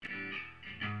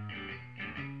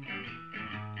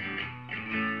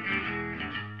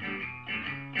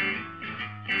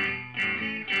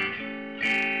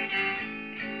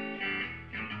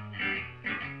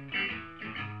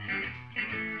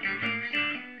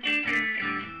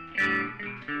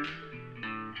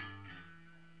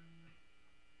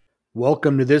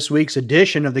Welcome to this week's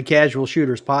edition of the Casual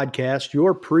Shooters Podcast,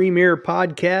 your premier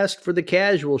podcast for the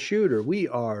casual shooter. We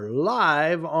are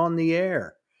live on the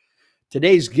air.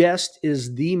 Today's guest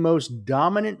is the most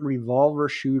dominant revolver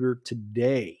shooter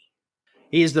today.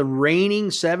 He is the reigning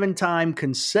 7-time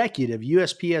consecutive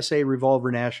USPSA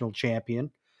Revolver National Champion,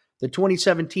 the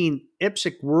 2017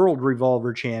 IPSC World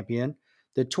Revolver Champion,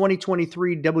 the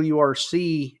 2023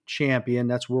 WRC Champion,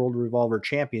 that's World Revolver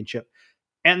Championship,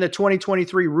 and the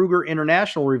 2023 Ruger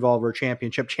International Revolver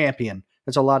Championship champion.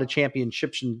 That's a lot of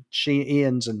championships and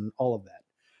ins and all of that.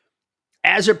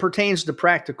 As it pertains to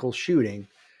practical shooting,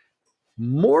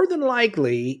 more than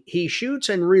likely, he shoots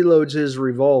and reloads his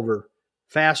revolver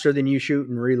faster than you shoot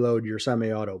and reload your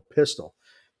semi-auto pistol.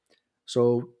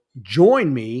 So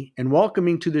join me in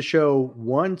welcoming to the show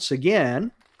once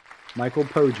again, Michael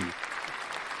Poggie.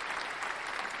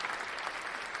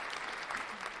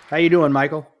 How you doing,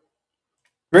 Michael?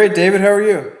 Great, David. How are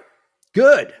you?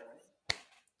 Good.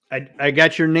 I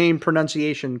got your name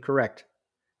pronunciation correct.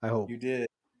 I hope you did.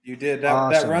 You did.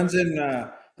 Awesome.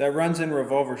 That runs in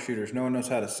revolver shooters. No one knows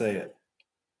how to say it.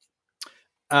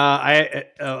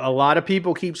 A lot of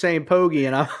people keep saying Poggie,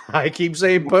 and I keep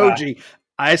saying Poggie.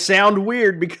 I sound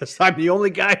weird because I'm the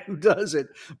only guy who does it,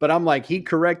 but I'm like, he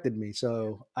corrected me,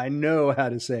 so I know how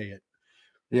to say it.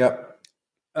 Yep.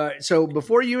 So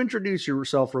before you introduce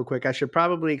yourself real quick, I should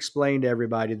probably explain to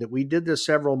everybody that we did this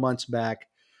several months back.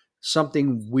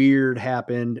 Something weird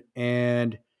happened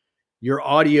and your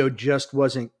audio just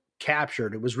wasn't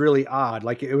captured. It was really odd.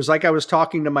 It was like I was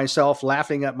talking to myself,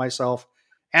 laughing at myself,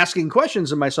 asking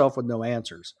questions of myself with no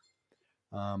answers.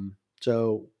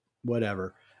 So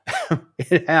whatever.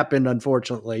 It happened,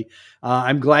 unfortunately.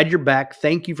 I'm glad you're back.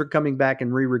 Thank you for coming back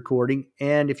and re-recording.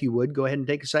 And if you would, go ahead and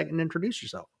take a second and introduce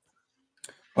yourself.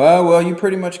 Well, you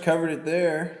pretty much covered it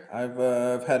there.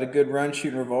 I've had a good run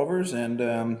shooting revolvers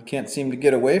and can't seem to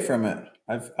get away from it.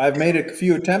 I've made a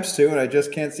few attempts to, and I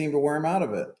just can't seem to worm out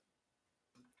of it.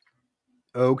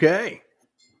 Okay.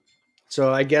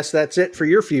 So I guess that's it for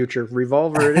your future.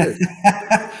 Revolver it is.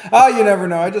 Oh, you never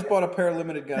know. I just bought a pair of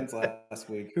limited guns last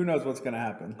week. Who knows what's going to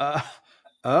happen?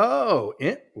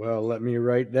 Well, let me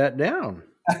write that down.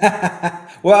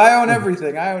 Well, I own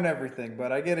everything,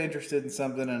 but I get interested in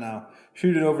something and I'll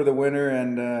shoot it over the winter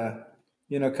and,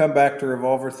 come back to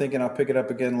revolver thinking I'll pick it up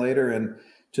again later and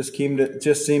just seem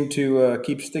to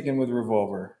keep sticking with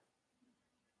revolver.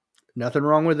 Nothing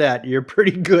wrong with that. You're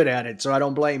pretty good at it, so I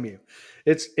don't blame you.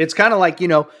 It's kind of like,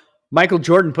 Michael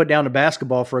Jordan put down a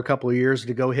basketball for a couple of years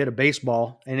to go hit a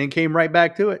baseball and then came right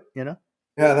back to it, Yeah,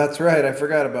 that's right. I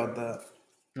forgot about that.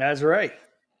 That's right.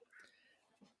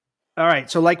 All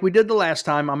right. So like we did the last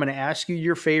time, I'm going to ask you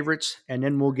your favorites and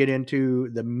then we'll get into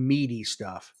the meaty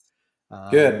stuff.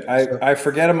 Good. I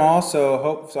forget them all.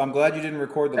 So I'm glad you didn't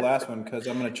record the last one because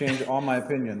I'm going to change all my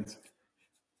opinions.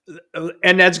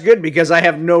 And that's good because I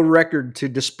have no record to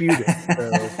dispute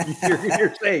it. So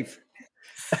you're safe.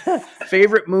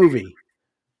 Favorite movie?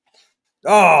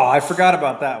 Oh, I forgot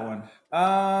about that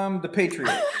one. The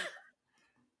Patriot.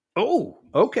 Oh,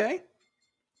 okay.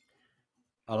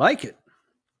 I like it.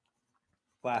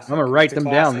 Classic. I'm going to write them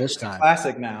down this time. It's a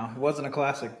classic now. It wasn't a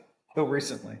classic till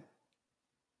recently.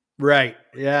 Right.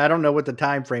 Yeah, I don't know what the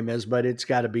time frame is, but it's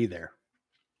got to be there.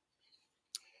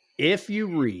 If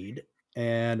you read,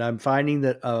 and I'm finding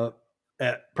that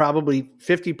probably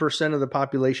 50% of the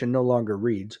population no longer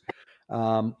reads,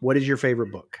 what is your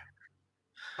favorite book?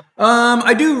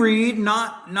 I do read,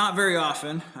 not very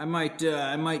often. I might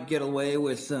get away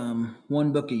with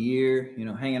one book a year,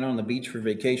 hanging on the beach for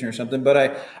vacation or something. But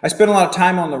I spend a lot of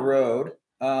time on the road,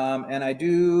 and I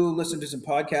do listen to some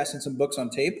podcasts and some books on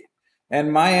tape.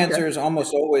 And my answer is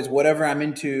almost always whatever I'm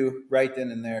into right then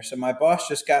and there. So my boss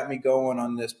just got me going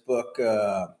on this book,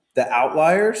 The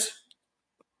Outliers.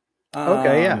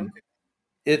 Okay, yeah.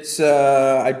 It's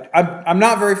I'm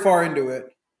not very far into it.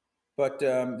 But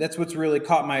that's what's really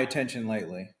caught my attention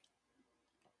lately.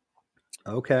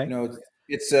 Okay.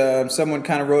 It's someone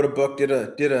kind of wrote a book, did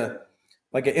a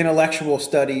like an intellectual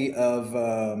study of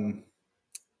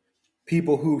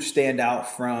people who stand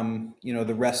out from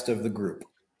the rest of the group.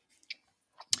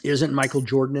 Isn't Michael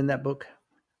Jordan in that book?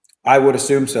 I would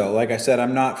assume so. Like I said,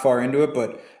 I'm not far into it,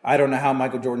 but I don't know how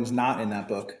Michael Jordan's not in that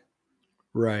book.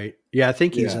 Right. Yeah, I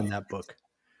think he's in that book.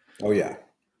 Oh yeah.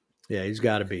 Yeah, he's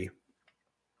got to be.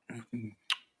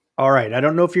 All right. I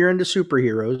don't know if you're into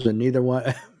superheroes, and neither one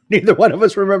of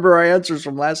us remember our answers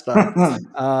from last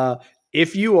time.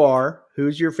 If you are,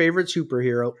 who's your favorite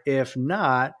superhero? If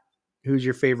not, who's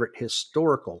your favorite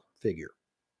historical figure?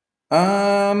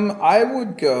 I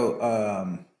would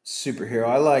go superhero.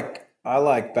 I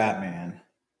like Batman.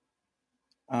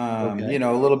 Okay.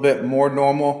 A little bit more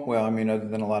normal. Well, I mean, other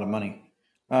than a lot of money.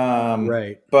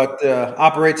 Right. But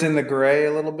operates in the gray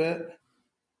a little bit,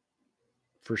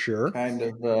 For sure. kind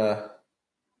of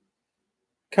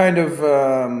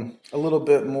a little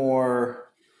bit more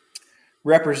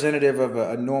representative of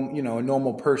a normal, a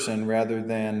normal person rather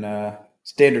than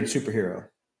standard superhero.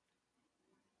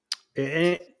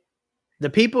 And the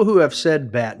people who have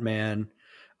said Batman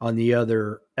on the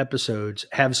other episodes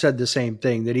have said the same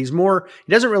thing, that he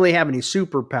doesn't really have any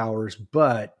superpowers,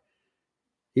 but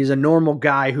he's a normal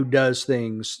guy who does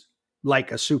things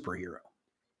like a superhero.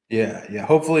 Yeah, yeah.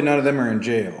 Hopefully, none of them are in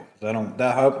jail. I don't.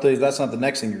 Hopefully, that's not the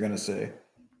next thing you're going to say.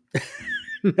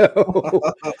 No,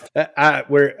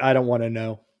 I don't want to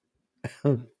know.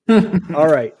 All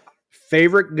right.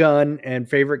 Favorite gun and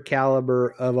favorite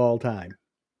caliber of all time.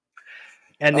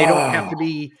 And they don't have to Oh,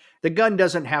 be, the gun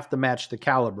doesn't have to match the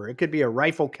caliber. It could be a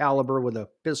rifle caliber with a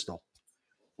pistol.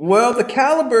 well, the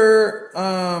caliber.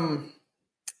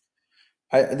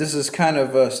 This is kind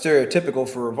of stereotypical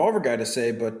for a revolver guy to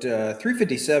say, but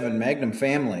 357 Magnum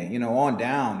family, on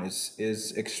down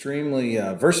is extremely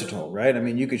versatile, right? I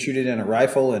mean, you could shoot it in a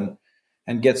rifle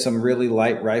and get some really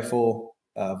light rifle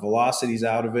velocities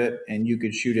out of it, and you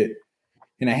could shoot it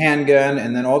in a handgun,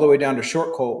 and then all the way down to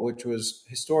short Colt, which was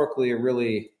historically a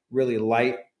really really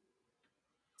lightly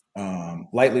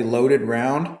loaded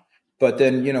round. But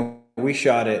then, we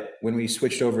shot it when we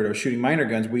switched over to shooting minor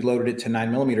guns. We loaded it to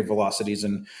 9 millimeter velocities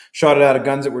and shot it out of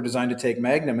guns that were designed to take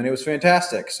Magnum, and it was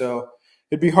fantastic. So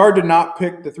it'd be hard to not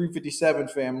pick the 357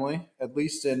 family, at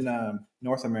least in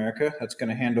North America. That's going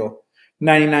to handle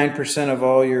 99% of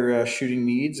all your shooting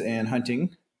needs and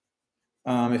hunting.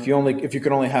 If you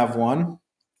could only have one,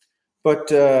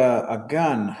 but a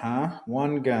gun, huh?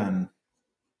 One gun.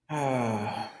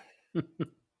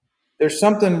 There's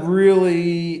something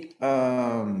really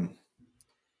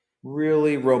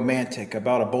romantic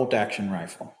about a bolt action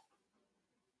rifle.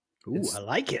 Ooh, I It's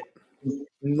like it. a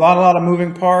lot of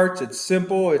moving parts. It's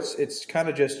simple. It's kind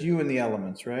of just you and the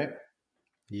elements, right?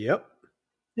 Yep.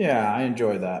 Yeah, I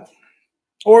enjoy that.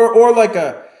 Or like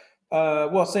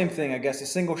well, same thing, I guess. A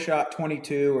single shot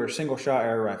 22 or single shot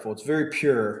air rifle. It's very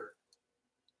pure.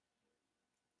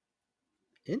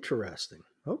 Interesting.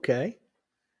 Okay.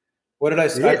 What did I It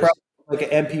say? I is. probably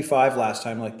like an MP5 last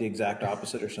time, like the exact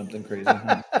opposite or something crazy.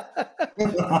 Huh?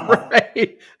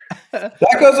 Right.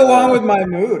 That goes along with my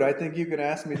mood. I think you could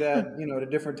ask me that, at a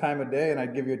different time of day, and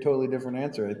I'd give you a totally different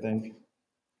answer. I think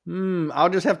I'll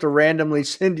just have to randomly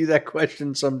send you that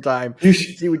question sometime.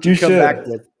 See what you you come back should.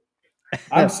 with.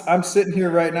 I'm sitting here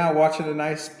right now watching a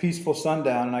nice peaceful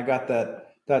sundown, and I got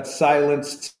that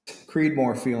silenced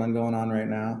Creedmoor feeling going on right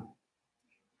now.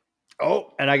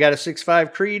 Oh, and I got a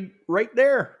 6.5 Creed right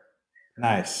there,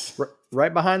 Nice,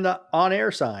 right behind the on air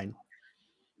sign.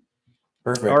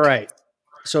 All perfect. right.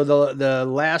 So the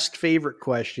last favorite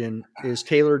question is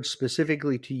tailored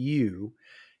specifically to you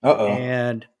Uh oh.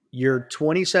 and your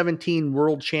 2017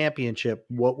 World Championship.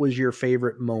 What was your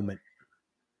favorite moment?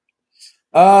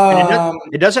 And Um.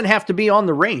 it doesn't have to be on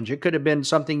the range. It could have been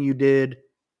something you did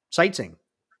sightseeing.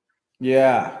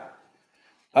 Yeah.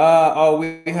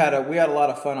 We had a lot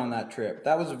of fun on that trip.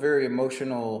 That was a very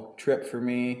emotional trip for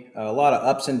me. A lot of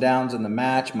ups and downs in the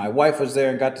match. My wife was there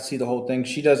and got to see the whole thing.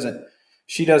 She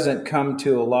doesn't come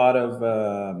to a lot of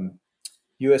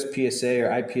USPSA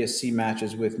or IPSC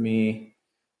matches with me.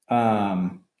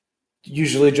 Um,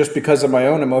 Usually just because of my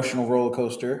own emotional roller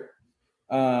coaster.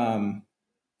 Um,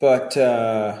 but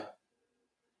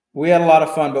we had a lot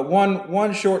of fun. But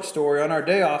one short story on our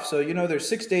day off. So there's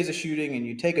 6 days of shooting, and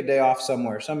you take a day off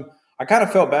somewhere. I kind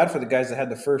of felt bad for the guys that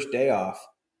had the first day off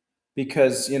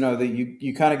because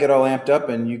you kind of get all amped up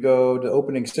and you go to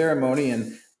opening ceremony,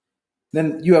 and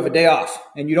then you have a day off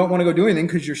and you don't want to go do anything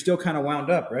because you're still kind of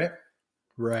wound up, right?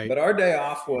 Right. But our day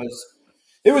off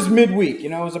it was midweek. It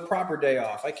was a proper day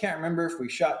off. I can't remember if we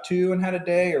shot 2 and had a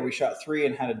day or we shot 3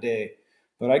 and had a day.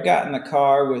 But I got in the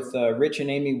car with Rich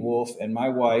and Amy Wolf and my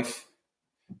wife,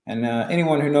 and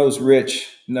anyone who knows Rich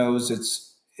knows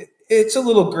it's a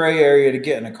little gray area to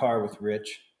get in a car with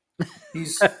Rich.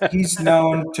 He's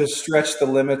known to stretch the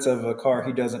limits of a car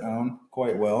he doesn't own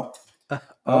quite well. Oh,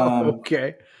 Um,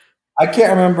 okay. I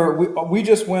can't remember. We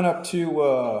just went up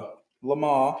to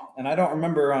Lamar, and I don't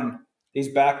remember on these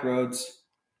back roads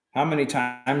how many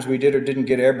times we did or didn't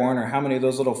get airborne, or how many of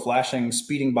those little flashing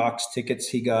speeding box tickets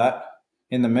he got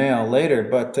in the mail later.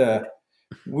 But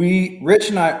Rich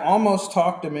and I almost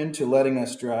talked him into letting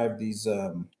us drive these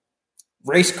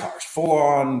race cars, full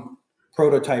on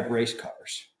prototype race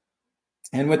cars.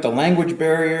 And with the language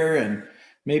barrier, and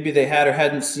maybe they had or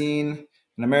hadn't seen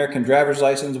an American driver's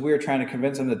license, we were trying to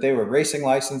convince them that they were racing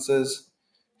licenses.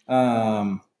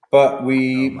 But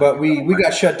we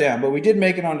got shut down. But we did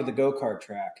make it onto the go-kart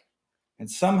track. And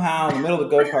somehow in the middle of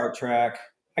the go-kart track,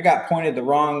 I got pointed the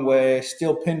wrong way,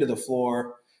 still pinned to the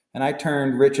floor, and I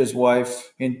turned Rich's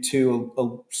wife into a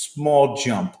small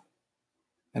jump.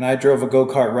 And I drove a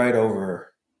go-kart right over her.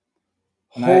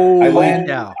 And I Holy landed.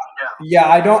 cow. Yeah,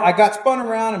 I got spun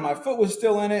around and my foot was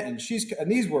still in it, and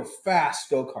these were fast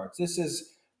go-karts. This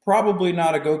is probably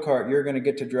not a go-kart you're going to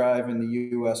get to drive in the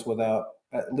US without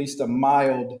at least a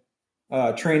mild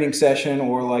training session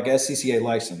or like SCCA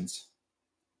license.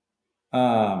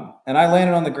 And I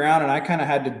landed on the ground and I kind of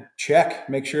had to check,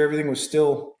 make sure everything was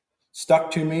still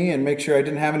stuck to me and make sure I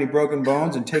didn't have any broken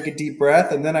bones and take a deep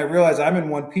breath. And then I realized I'm in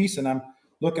one piece and I'm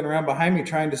looking around behind me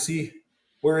trying to see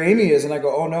where Amy is. And I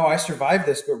go, oh no, I survived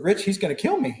this, but Rich, he's going to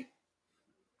kill me.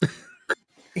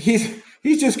 He's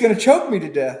just going to choke me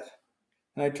to death.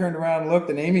 And I turned around and looked,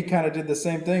 and Amy kind of did the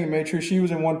same thing and made sure she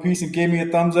was in one piece and gave me a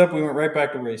thumbs up. We went right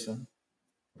back to racing.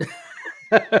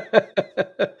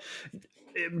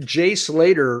 Jay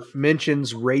Slater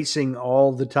mentions racing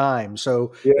all the time.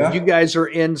 So if you Yeah. guys are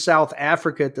in South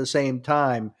Africa at the same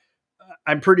time,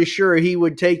 I'm pretty sure he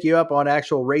would take you up on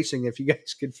actual racing if you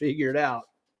guys could figure it out.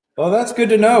 Well, that's good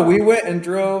to know. We went and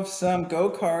drove some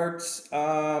go-karts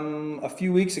a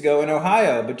few weeks ago in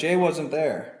Ohio, but Jay wasn't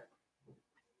there.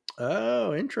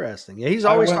 Oh, interesting. Yeah, he's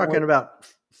I always went talking with about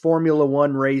Formula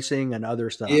One racing and other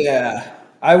stuff. Yeah,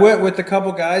 I went with a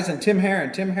couple guys and Tim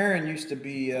Herron. Tim Herron used to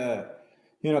be,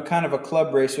 kind of a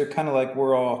club racer, kind of like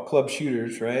we're all club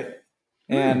shooters, right?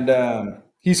 And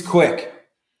he's quick.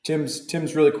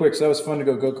 Tim's really quick, so that was fun to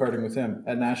go karting with him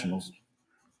at nationals.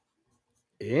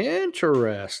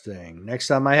 Interesting. Next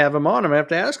time I have him on, I'm gonna have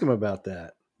to ask him about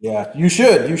that. Yeah, you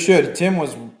should. You should. Tim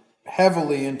was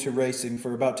heavily into racing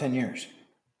for about 10 years.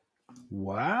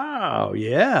 Wow.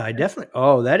 Yeah, I definitely.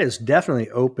 Oh, that is definitely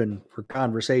open for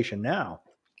conversation now.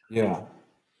 Yeah.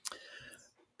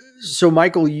 So,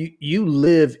 Michael, you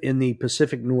live in the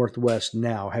Pacific Northwest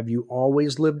now. Have you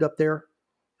always lived up there?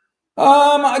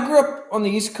 I grew up on the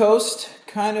East Coast,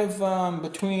 kind of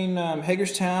between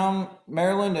Hagerstown,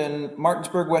 Maryland, and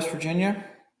Martinsburg, West Virginia.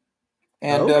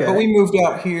 And but we Okay. moved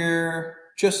out here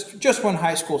just when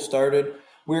high school started.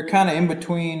 We were kind of in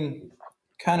between,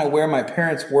 kind of where my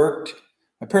parents worked.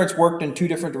 My parents worked in two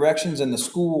different directions, and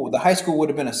the high school would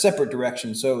have been a separate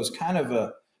direction. So it was kind of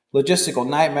a logistical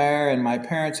nightmare. And my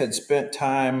parents had spent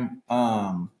time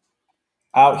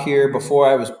out here before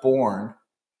I was born,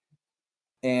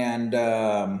 and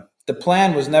the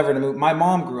plan was never to move. My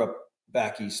mom grew up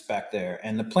back east back there,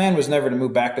 and the plan was never to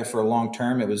move back there for a long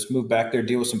term. It was move back there,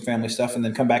 deal with some family stuff, and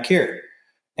then come back here.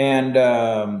 And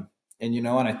and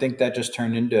I think that just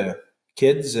turned into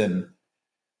kids and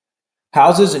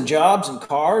houses and jobs and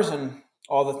cars and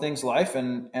all the things life.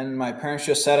 And my parents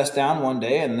just sat us down one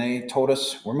day and they told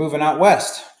us we're moving out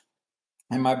west.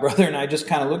 And my brother and I just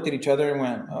kind of looked at each other and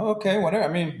went, oh, okay, whatever. I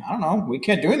mean, I don't know. We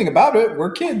can't do anything about it.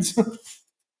 We're kids.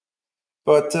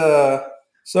 But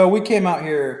so we came out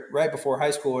here right before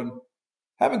high school and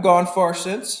haven't gone far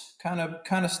since. Kind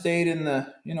of stayed in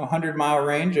the 100-mile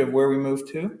range of where we moved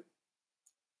to.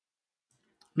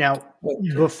 Now, But,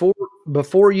 before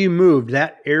before you moved,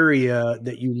 that area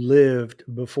that you lived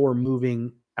before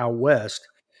moving out west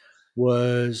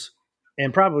was,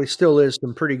 and probably still is,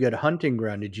 some pretty good hunting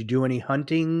ground. Did you do any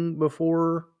hunting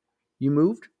before you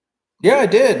moved? yeah, I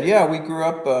did. Yeah, we grew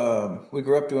up. We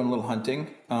grew up doing a little hunting.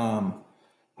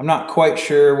 I'm not quite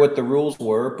sure what the rules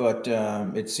were, but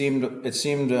it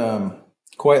seemed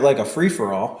quite like a free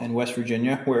for all in West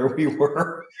Virginia where we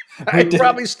were. We It did.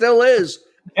 probably still is.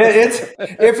 It's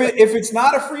if it's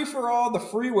not a free for all, the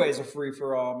freeway's a free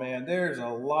for all, man. There's a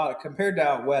lot compared to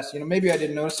out west. Maybe I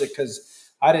didn't notice it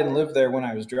because I didn't live there when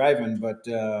I was driving, but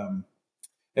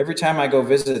every time I go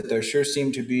visit, there sure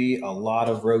seemed to be a lot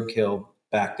of roadkill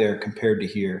back there compared to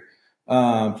here.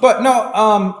 But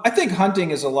no, I think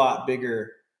hunting is a lot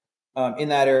bigger in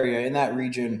that area, in that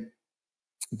region,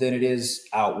 than it is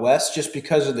out west, just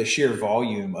because of the sheer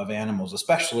volume of animals,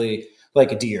 especially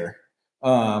like a deer.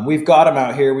 We've got them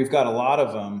out here. We've got a lot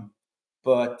of them,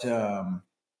 but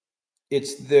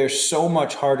they're so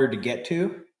much harder to get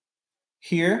to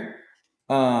here.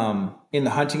 In the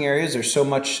hunting areas, there's so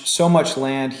much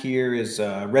land here is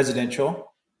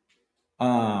residential,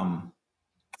 um,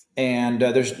 and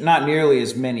there's not nearly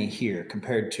as many here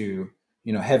compared to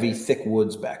heavy thick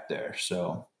woods back there.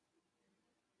 So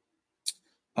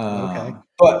Okay.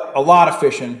 but a lot of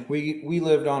fishing. We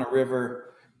lived on a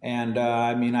river, and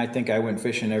I mean, I think I went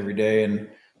fishing every day, and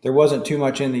there wasn't too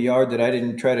much in the yard that I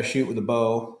didn't try to shoot with a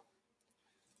bow.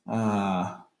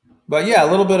 Uh, but yeah,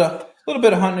 little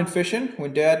bit of hunting and fishing.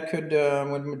 When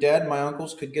my dad and my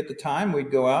uncles could get the time, we'd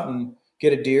go out and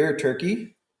get a deer or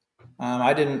turkey.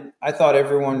 I thought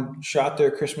everyone shot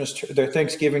their their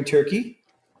Thanksgiving turkey.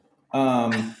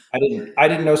 I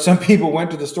didn't know some people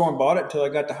went to the store and bought it until I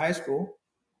got to high school.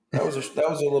 That was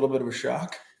a little bit of a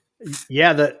shock.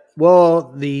 Yeah, the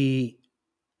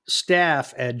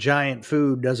staff at Giant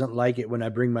Food doesn't like it when I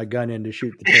bring my gun in to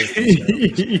shoot the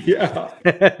turkey. Yeah.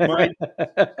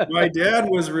 My dad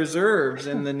was reserves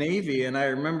in the Navy, and I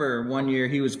remember one year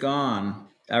he was gone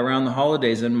around the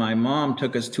holidays, and my mom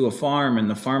took us to a farm, and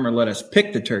the farmer let us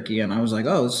pick the turkey, and I was like,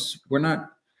 "Oh,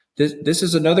 this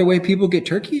is another way people get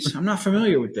turkeys? I'm not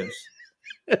familiar with this."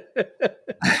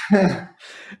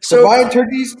 So buying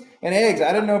turkeys and eggs.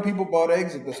 I didn't know people bought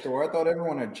eggs at the store. I thought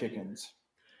everyone had chickens.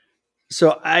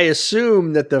 So I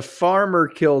assume that the farmer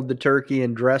killed the turkey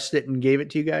and dressed it and gave it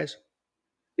to you guys?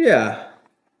 Yeah.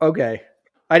 Okay.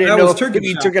 I didn't know if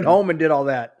he took it home and did all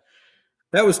that.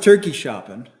 That was turkey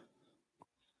shopping.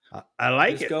 I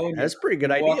like it. That's a pretty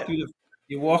good idea.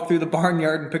 You walk through the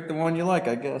barnyard and pick the one you like,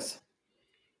 I guess.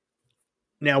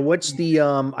 Now, what's the,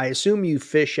 I assume you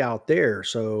fish out there.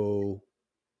 So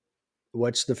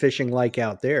what's the fishing like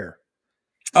out there?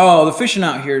 Oh, the fishing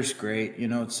out here is great.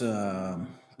 It's a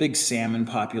big salmon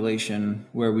population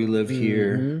where we live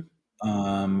here.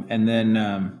 And then,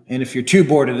 and if you're too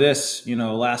bored of this,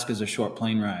 Alaska's a short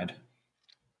plane ride.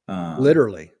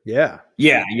 Literally. Yeah.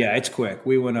 Yeah. It's quick.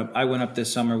 I went up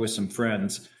this summer with some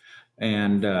friends,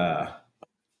 and,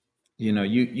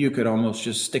 you could almost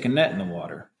just stick a net in the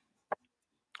water.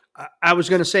 I was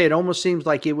going to say, it almost seems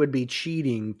like it would be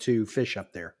cheating to fish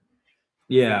up there.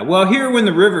 Yeah. Well, here when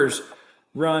the rivers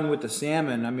run with the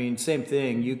salmon, I mean, same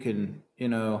thing. You can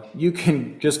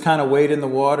just kind of wade in the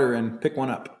water and pick one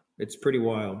up. It's pretty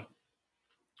wild.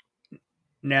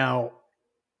 Now,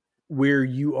 where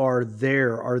you are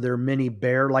there many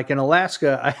bear? Like in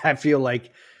Alaska, I feel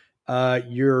like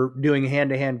you're doing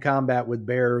hand-to-hand combat with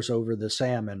bears over the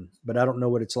salmon, but I don't know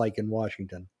what it's like in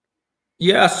Washington.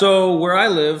 Yeah, so where I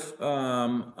live,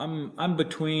 I'm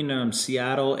between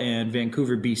Seattle and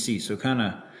Vancouver, BC. So kind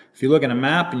of, if you look at a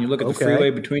map and you look at the freeway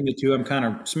between the two, I'm kind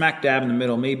of smack dab in the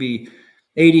middle, maybe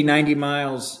 80, 90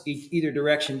 miles either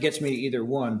direction gets me to either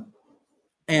one.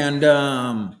 And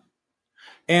the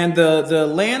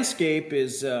landscape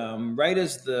is right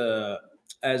as the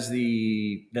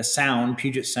sound,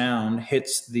 Puget Sound,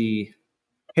 hits the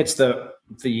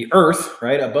earth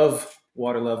right above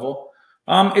water level.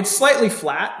 It's slightly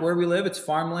flat where we live. It's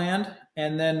farmland.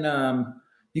 And then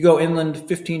you go inland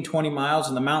 15, 20 miles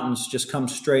and the mountains just come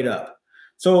straight up.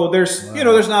 So there's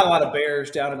not a lot of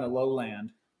bears down in the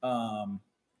lowland.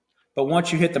 But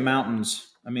once you hit the mountains,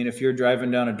 I mean, if you're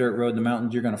driving down a dirt road in the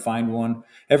mountains, you're going to find one.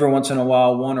 Every once in a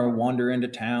while, one will wander into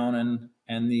town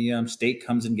and the state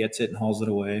comes and gets it and hauls it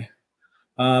away.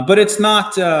 But it's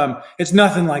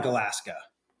nothing like Alaska.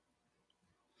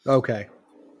 Okay.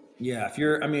 Yeah.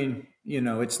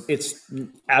 It's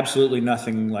absolutely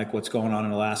nothing like what's going on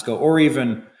in Alaska, or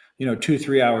even,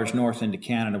 2-3 hours north into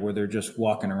Canada where they're just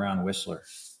walking around Whistler.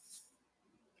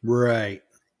 Right.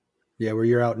 Yeah. Where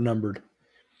you're outnumbered.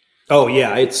 Oh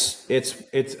yeah. It's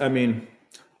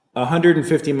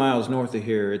 150 miles north of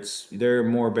here. There are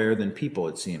more bear than people.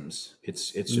 It seems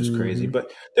it's just crazy,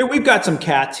 but we've got some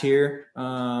cats here.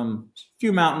 A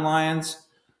few mountain lions.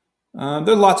 There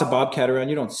are lots of bobcat around.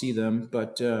 You don't see them,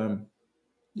 but,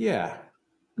 yeah,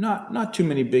 not too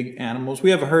many big animals.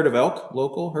 We have a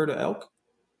local herd of elk.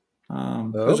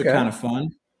 Those are kind of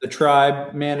fun. The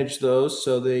tribe manage those,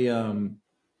 so they're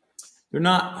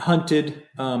not hunted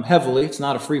heavily. It's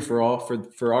not a free for all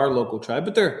for our local tribe,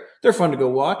 but they're fun to go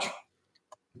watch.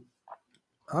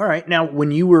 All right. Now,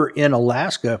 when you were in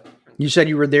Alaska, you said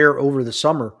you were there over the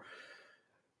summer.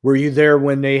 Were you there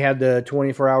when they had the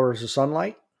 24 hours of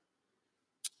sunlight?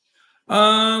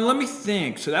 Let me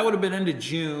think. So that would have been end of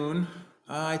June.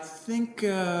 I think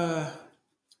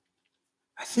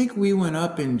we went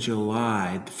up in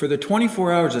July for the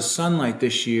 24 hours of sunlight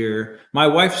this year. My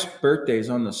wife's birthday is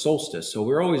on the solstice, so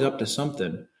we're always up to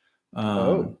something.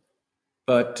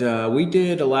 But we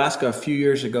did Alaska a few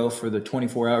years ago for the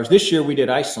 24 hours. This year we did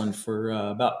Iceland for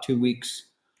about 2 weeks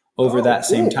over that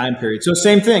same time period. So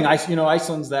same thing.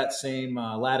 Iceland's that same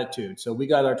latitude. So we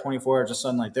got our 24 hours of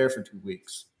sunlight there for 2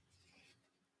 weeks.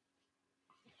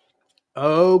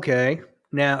 Okay.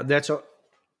 Now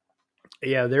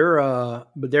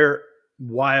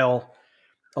while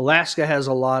Alaska has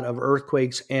a lot of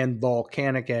earthquakes and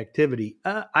volcanic activity,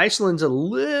 Iceland's a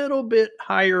little bit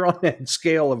higher on that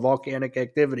scale of volcanic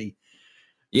activity.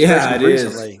 Yeah, it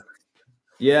recently is.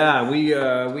 Yeah, we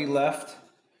left.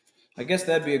 I guess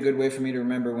that'd be a good way for me to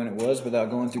remember when it was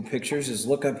without going through pictures. Is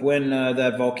look up when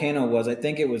that volcano was. I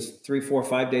think it was 3, 4,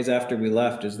 5 days after we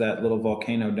left. Is that little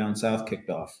volcano down south kicked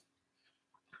off?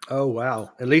 Oh, wow.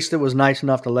 At least it was nice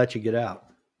enough to let you get out.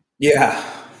 Yeah,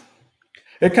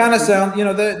 it kind of sounds.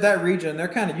 That region. They're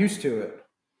kind of used to it.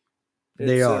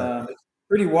 They are. It's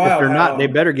pretty If wild they're not, how. they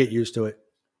better get used to it.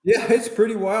 Yeah, it's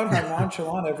pretty wild how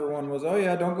nonchalant everyone was. Oh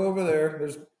yeah, don't go over there.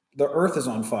 The earth is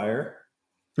on fire.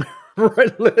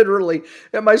 Right, literally.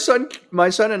 And my son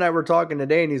and I were talking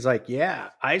today, and he's like, "Yeah,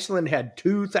 Iceland had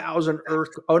 2,000 earth.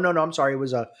 Oh no, I'm sorry, it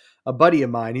was a buddy of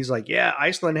mine. He's like, "Yeah,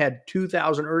 Iceland had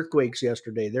 2,000 earthquakes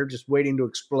yesterday. They're just waiting to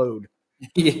explode."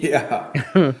 Yeah,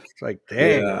 It's like,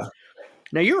 dang. yeah,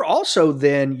 Now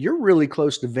you're really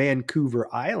close to Vancouver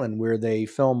Island, where they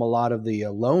film a lot of the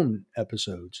Alone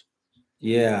episodes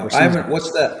yeah. or I haven't. seasons.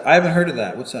 What's that? I haven't heard of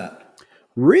that. What's that?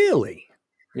 Really?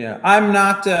 Yeah, I'm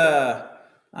not.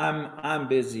 I'm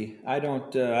busy. I don't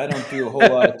do a whole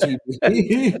lot of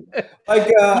TV.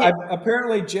 Yeah.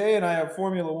 Apparently Jay and I have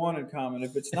Formula One in common.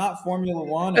 If it's not Formula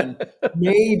One, and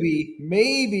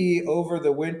maybe over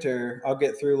the winter I'll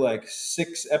get through like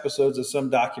 6 episodes of some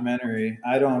documentary.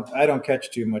 I don't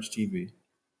catch too much TV.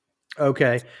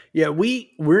 Okay. Yeah,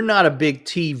 we're not a big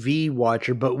TV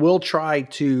watcher, but we'll try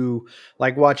to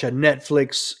like watch a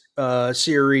Netflix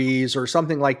series or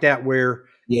something like that where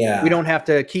we Yeah. don't have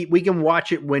to we can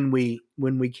watch it when we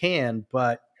can,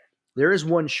 but there is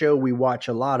one show we watch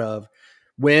a lot of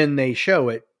when they show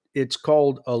it. It's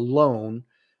called Alone,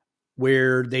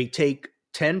 where they take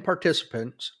 10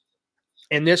 participants.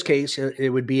 In this case, it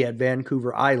would be at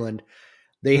Vancouver Island.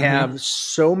 They Hmm. have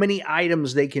so many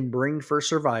items they can bring for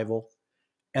survival,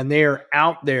 and they're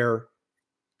out there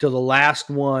to the last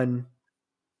one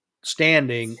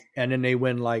standing, and then they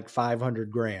win like 500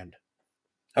 grand.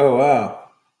 Oh wow.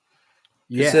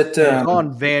 Is Yeah, it and it's on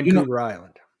you know Vancouver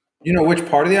Island. which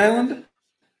part of the island?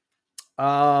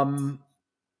 Um,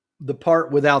 the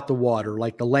part without the water,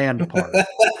 like the land part.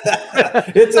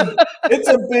 It's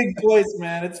a big place,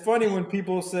 man. It's funny when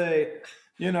people say,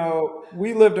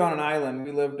 we lived on an island.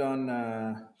 We lived on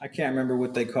I can't remember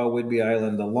what they call Whidbey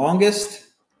Island, the longest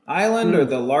island or Hmm.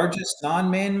 the largest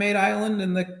non-man-made island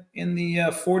in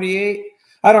the 48.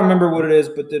 I don't remember what it is,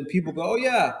 but then people go, "Oh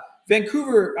yeah,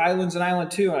 Vancouver Island's an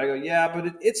island too." And I go, "Yeah,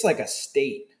 but it's like a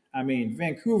state. I mean,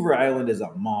 Vancouver Island is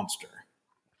a monster."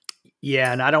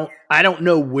 Yeah, and I don't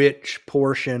know which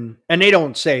portion, and they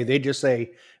don't say. They just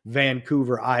say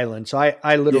Vancouver Island. So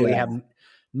I literally Yeah. have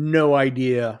no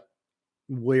idea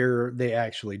where they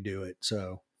actually do it.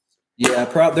 So Yeah,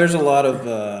 there's a lot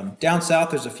of down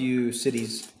south. There's a few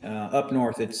cities up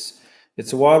north. It's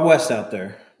a wild west out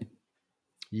there.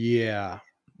 yeah.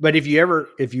 But if you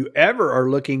ever are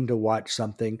looking to watch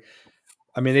something,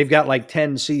 I mean they've got like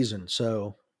 10 seasons,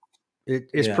 so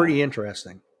it's Yeah, pretty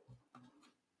interesting.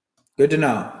 good to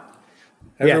know.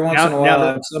 Every Yeah. once in Now a now while,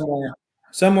 that I'm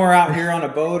somewhere out here on a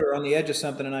boat or on the edge of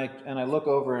something, and I look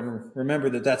over and remember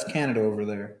that that's Canada over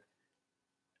there.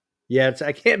 yeah,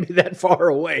 I can't be that far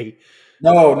away.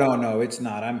 No, no, no, it's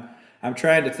not. I'm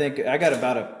trying to think. I got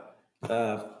about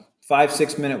a 5,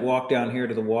 6 minute walk down here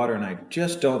to the water, and I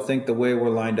just don't think the way we're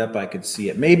lined up I could see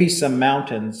it. Maybe some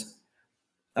mountains.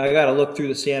 I got to look through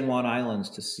the San Juan Islands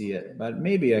to see it, but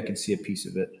maybe I can see a piece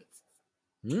of it.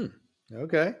 Hmm.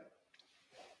 Okay.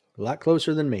 A lot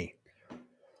closer than me.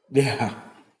 Yeah.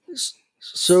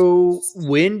 So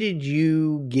when did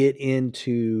you get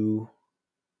into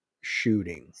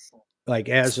shooting, like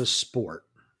as a sport?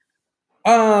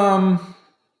 Um,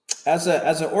 as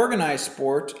an organized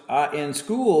sport in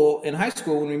high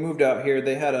school when we moved out here,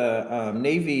 they had a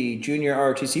Navy junior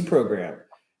ROTC program,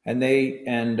 and they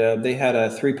had a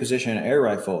 3 position air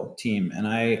rifle team, and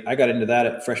I got into that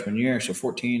at freshman year, so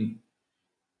 14.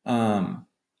 Um,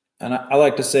 and I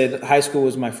like to say that high school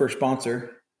was my first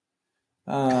sponsor.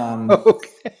 Um,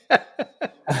 Okay.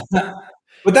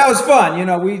 But that was fun.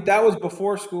 That was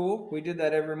before school. We did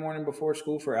that every morning before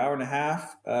school for an hour and a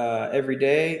half every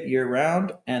day, year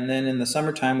round. And then in the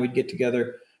summertime, we'd get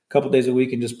together a couple days a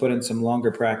week and just put in some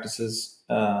longer practices.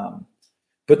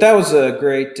 But that was a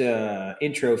great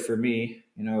intro for me.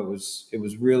 It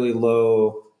was really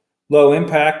low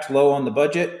impact, low on the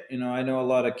budget. I know a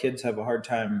lot of kids have a hard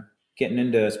time getting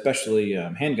into, especially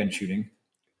handgun shooting.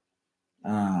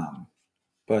 Um,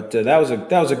 but that was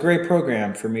a great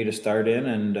program for me to start in,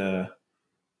 and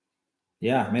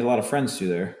yeah, made a lot of friends through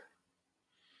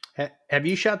there. Have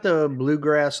you shot the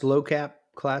Bluegrass Low Cap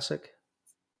Classic?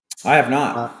 I have Uh,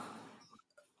 not.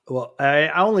 well, I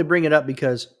only bring it up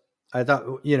because I thought,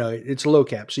 it's low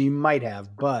cap, so you might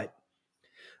have, but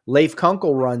Leif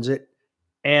Kunkel runs it,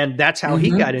 and that's how he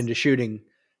got Hmm. into shooting.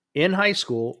 in high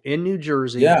school in New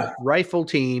Jersey, Yeah. rifle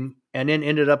team, and then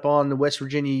ended up on the West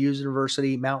Virginia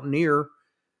University Mountaineer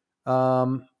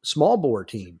small bore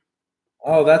team.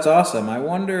 Oh, that's awesome. I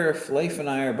wonder if Leif and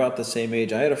I are about the same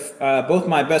age. I had both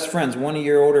my best friends, 1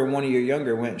 year older and 1 year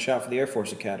younger, went and shot for the Air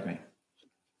Force Academy.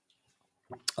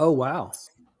 Oh, wow.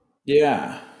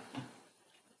 Yeah.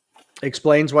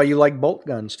 Explains why you like bolt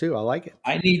guns too. I like it.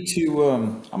 I need to,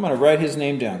 I'm going to write his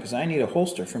name down because I need a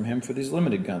holster from him for these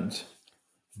limited guns.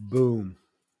 Boom.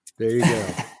 There you go.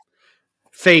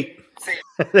 Fate.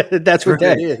 That's what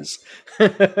that is.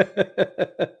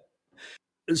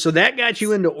 So that got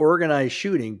you into organized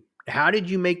shooting. How did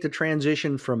you make the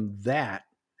transition from that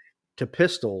to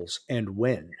pistols, and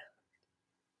when?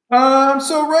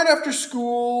 So right after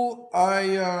school,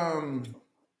 I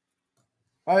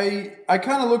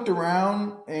kind of looked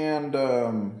around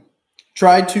and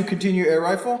tried to continue air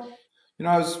rifle. You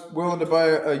know, I was willing to buy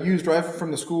a used rifle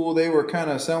from the school. They were kind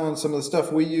of selling some of the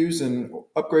stuff we use and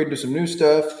upgrading to some new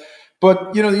stuff.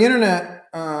 But you know, the internet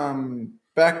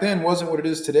back then wasn't what it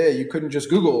is today. You couldn't just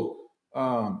Google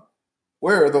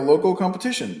where are the local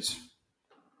competitions.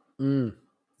 Mm.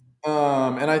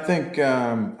 And I think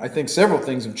several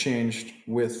things have changed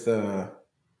with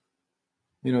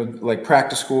you know, like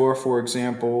practice score, for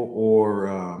example,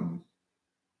 or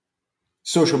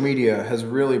social media has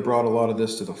really brought a lot of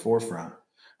this to the forefront.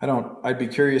 I'd be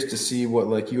curious to see what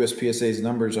like USPSA's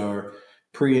numbers are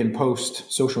pre and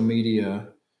post social media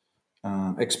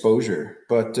exposure.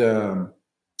 But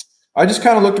I just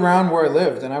kind of looked around where I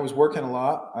lived, and I was working a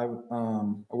lot. I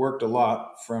worked a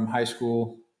lot from high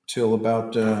school till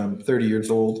about 30 years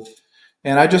old.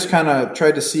 And I just kind of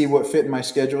tried to see what fit in my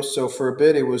schedule. So for a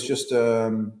bit, it was just a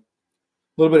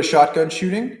little bit of shotgun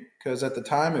shooting because at the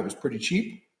time it was pretty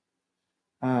cheap.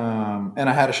 And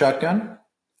I had a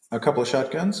couple of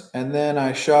shotguns. And then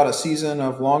I shot a season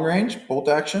of long range bolt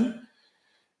action.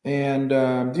 And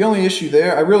the only issue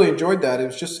there, I really enjoyed that. It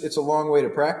was just, it's a long way to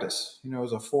practice. You know,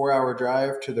 it was a 4-hour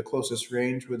drive to the closest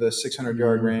range with a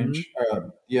 600-yard range.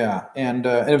 Yeah. And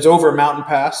it was over a mountain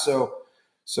pass.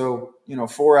 So, you know,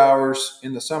 4 hours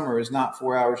in the summer is not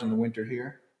 4 hours in the winter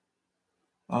here.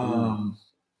 And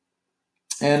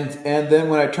then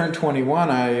when I turned 21,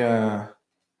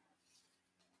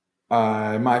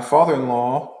 my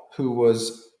father-in-law, who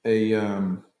was we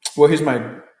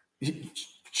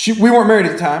weren't married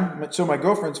at the time. So my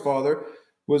girlfriend's father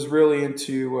was really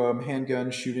into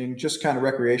handgun shooting, just kind of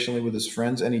recreationally with his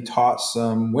friends. And he taught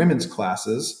some women's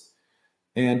classes.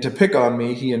 And to pick on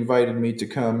me, he invited me to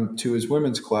come to his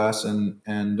women's class and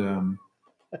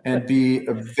be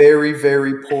a very,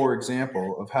 very poor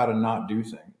example of how to not do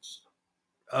things.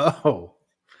 Oh,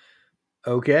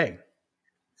 okay.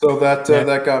 So that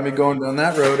got me going down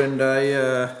that road, and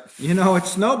You know, it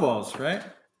snowballs, right?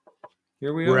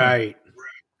 Here we are. Right.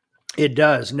 It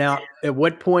does. Now, at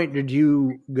what point did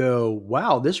you go,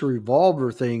 wow, this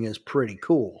revolver thing is pretty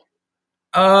cool?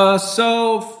 Let's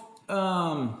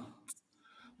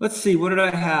see, what did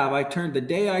I have? I turned the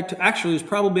day actually, it was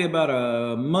probably about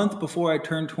a month before I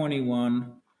turned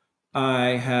 21. I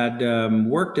had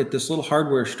worked at this little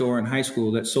hardware store in high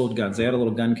school that sold guns. They had a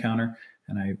little gun counter,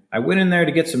 and I went in there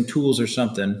to get some tools or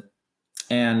something.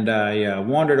 And I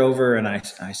wandered over and I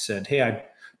said, "Hey, I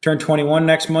turned 21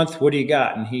 next month. What do you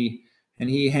got?" And he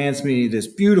hands me this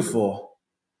beautiful,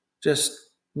 just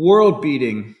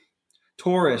world-beating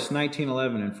Taurus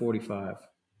 1911 and 45.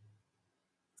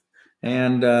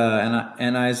 And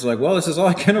I was like, well, this is all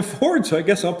I can afford, so I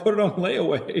guess I'll put it on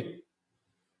layaway.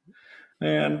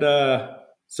 And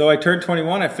so I turned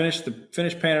 21. I finished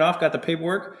paying it off, got the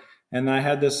paperwork, and I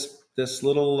had this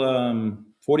little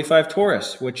 45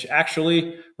 Taurus, which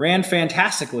actually ran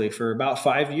fantastically for about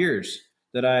 5 years.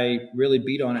 That I really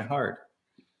beat on it hard.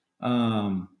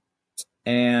 And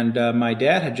my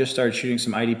dad had just started shooting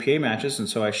some IDPA matches, and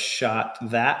so I shot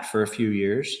that for a few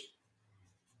years.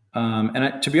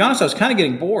 To be honest, I was kind of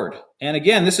getting bored. And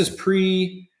again, this is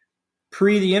pre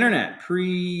the internet,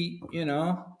 you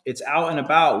know, it's out and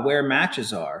about where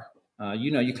matches are.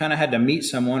 You know, you kind of had to meet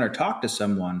someone or talk to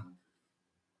someone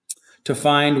to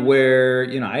find where,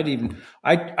 you know,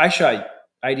 I shot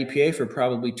IDPA for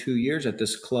probably 2 years at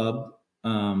this club.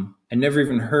 I never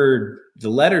even heard the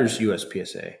letters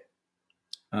USPSA.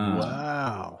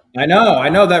 Wow. I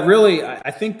know that really,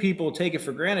 I think people take it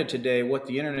for granted today what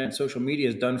the internet and social media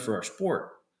has done for our sport.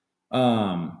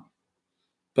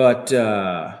 But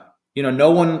you know,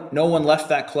 no one left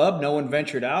that club. No one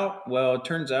ventured out. Well, it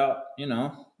turns out, you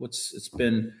know, it's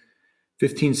been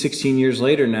 15, 16 years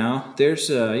later now. There's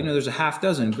you know, there's a half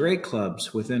dozen great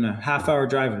clubs within a half-hour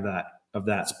drive of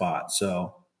that spot.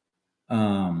 So,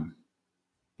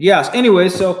 yes. Anyway,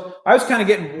 so I was kind of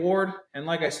getting bored. And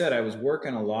like I said, I was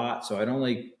working a lot. So I'd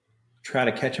only try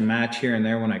to catch a match here and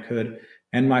there when I could.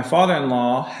 And my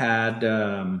father-in-law had,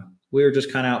 we were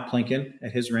just kind of out plinking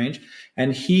at his range.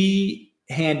 And he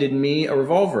handed me a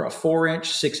revolver, a 4-inch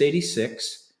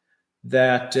 686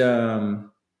 that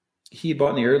he bought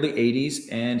in the early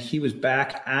 80s. And he was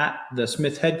back at the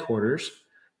Smith headquarters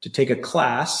to take a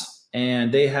class.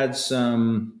 And they had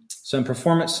some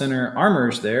performance center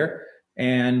armors there.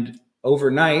 And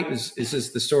overnight, this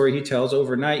is the story he tells,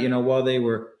 overnight, while they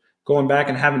were going back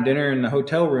and having dinner in the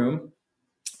hotel room,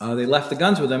 they left the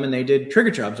guns with them and they did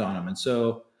trigger jobs on them. And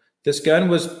so this gun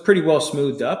was pretty well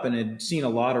smoothed up and had seen a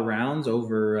lot of rounds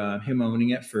over him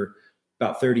owning it for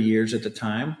about 30 years at the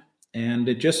time. And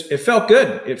it felt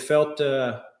good. It felt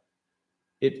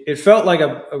like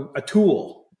a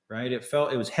tool, right? It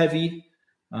was heavy.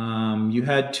 You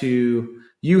had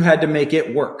to make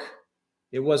it work.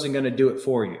 It wasn't going to do it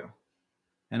for you.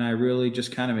 And I really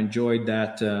just kind of enjoyed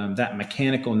that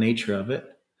mechanical nature of it.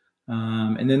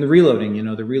 And then the reloading,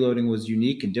 the reloading was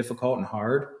unique and difficult and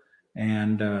hard.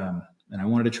 And I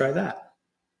wanted to try that.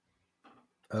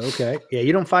 Okay. Yeah.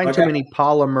 You don't find too many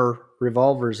polymer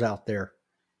revolvers out there.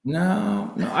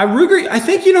 No. I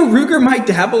think, Ruger might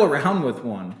dabble around with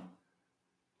one.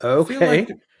 Okay.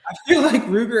 I feel like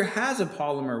Ruger has a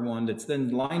polymer one that's then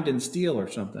lined in steel or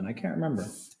something. I can't remember.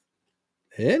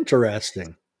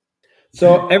 Interesting.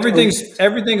 So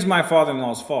everything's my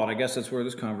father-in-law's fault. I guess that's where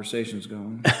this conversation's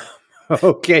going.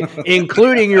 Okay,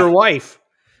 including your wife.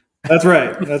 That's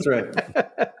right.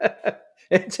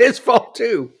 It's his fault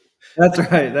too. That's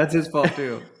right. That's his fault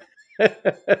too.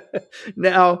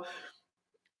 Now,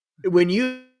 when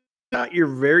you got your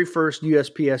very first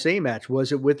USPSA match,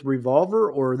 was it with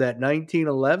Revolver or that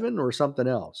 1911 or something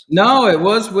else? No, it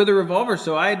was with a Revolver.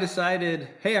 So I decided,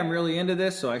 hey, I'm really into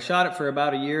this. So I shot it for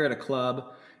about a year at a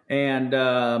club. And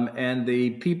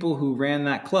the people who ran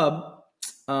that club,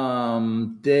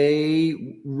 they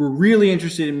were really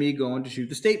interested in me going to shoot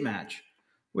the state match,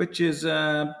 which is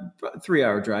a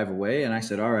 3-hour drive away. And I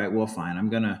said, all right, well, fine. I'm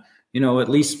gonna, at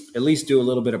least do a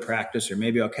little bit of practice, or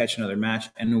maybe I'll catch another match.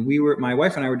 And my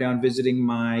wife and I were down visiting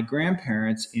my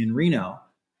grandparents in Reno,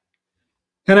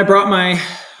 and I brought my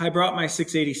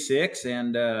 686,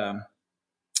 and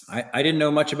I didn't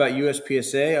know much about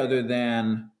USPSA other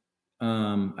than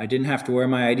I didn't have to wear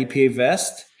my IDPA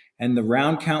vest, and the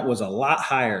round count was a lot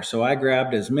higher. So I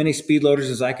grabbed as many speed loaders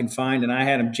as I can find, and I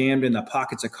had them jammed in the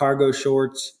pockets of cargo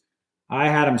shorts. I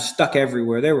had them stuck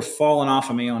everywhere. They were falling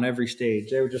off of me on every stage.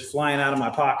 They were just flying out of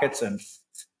my pockets. And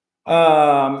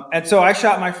so I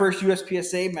shot my first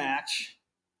USPSA match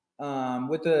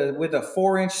with a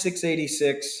 4-inch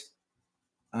 686.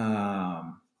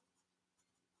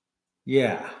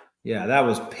 Yeah, that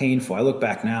was painful. I look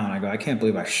back now and I go, I can't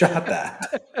believe I shot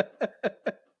that.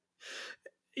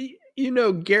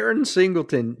 Garen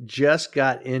Singleton just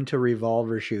got into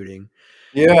revolver shooting.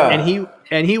 Yeah.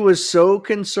 And he was so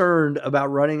concerned about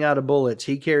running out of bullets,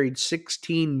 he carried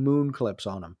 16 moon clips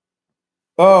on him.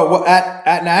 Oh, well,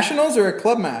 at nationals or a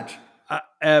club match?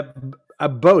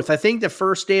 Both. I think the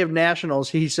first day of nationals,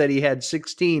 he said he had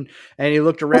 16, and he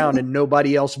looked around and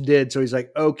nobody else did. So he's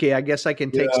like, okay, I guess I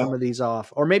can take some of these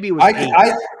off. Or maybe it was 8.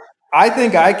 I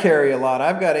think I carry a lot.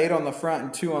 I've got 8 on the front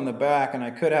and 2 on the back, and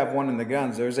I could have 1 in the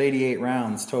guns. There's 88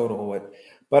 rounds total.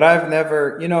 But I've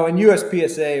never, in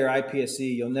USPSA or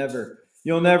IPSC,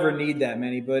 you'll never need that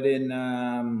many. But in,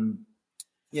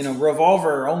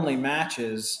 revolver only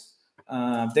matches,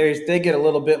 they get a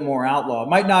little bit more outlaw. It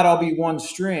might not all be one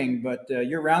string, but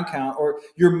your round count or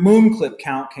your moon clip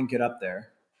count can get up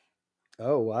there.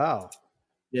 Oh, wow.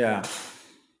 Yeah.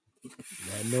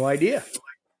 I had no idea.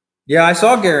 Yeah, I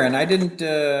saw Garen. I didn't.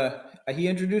 He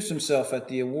introduced himself at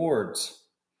the awards.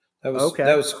 That was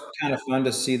kind of fun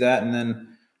to see that. And then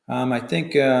I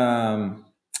think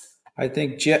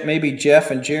maybe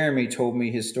Jeff and Jeremy told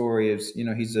me his story.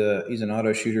 He's an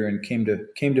auto shooter and came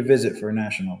to visit for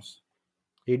nationals.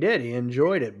 He did. He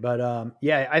enjoyed it, but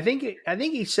I think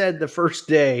he said the first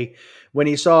day when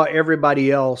he saw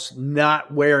everybody else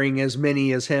not wearing as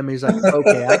many as him, he's like,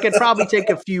 okay, I could probably take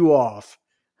a few off.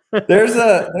 There's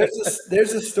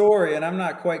a story, and I'm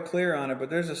not quite clear on it, but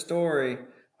there's a story.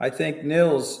 I think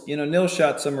Nils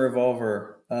shot some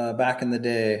revolver back in the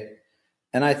day,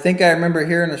 and I think I remember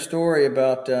hearing a story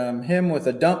about him with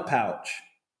a dump pouch,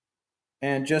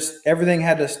 and just everything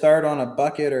had to start on a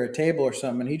bucket or a table or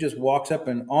something. And he just walks up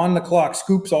and on the clock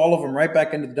scoops all of them right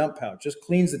back into the dump pouch, just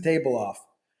cleans the table off.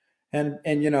 And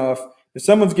if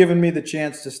someone's given me the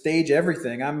chance to stage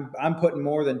everything, I'm putting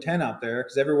more than 10 out there,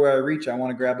 because everywhere I reach, I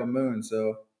want to grab a moon.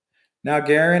 So Now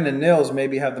Garen and Nils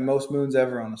maybe have the most moons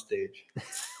ever on the stage.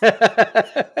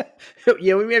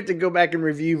 Yeah, we may have to go back and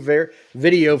review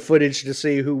video footage to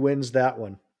see who wins that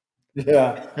one.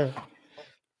 Yeah.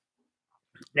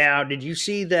 Now, did you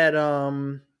see that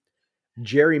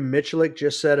Jerry Michalik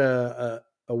just set a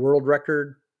world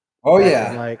record Oh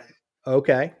back in yeah.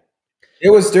 okay. It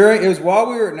was while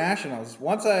we were at nationals.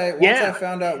 Once I Yeah.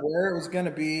 found out where it was going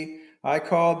to be, I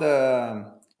called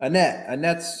Annette.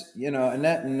 Annette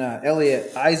and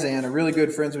Elliot Izan are really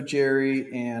good friends with Jerry,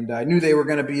 and I knew they were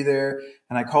going to be there.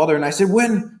 And I called her and I said,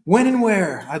 when and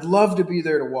where? I'd love to be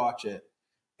there to watch it.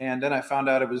 And then I found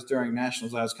out it was during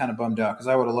nationals. I was kind of bummed out because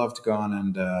I would have loved to go on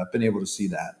and been able to see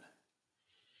that.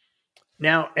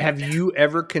 Now, have you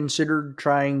ever considered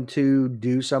trying to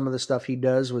do some of the stuff he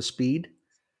does with speed?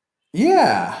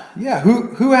 Yeah, yeah.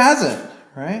 Who hasn't,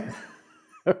 right?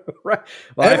 Right.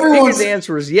 Well, I figured Everyone's. the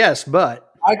answer was yes,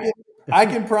 but I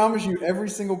can promise you, every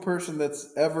single person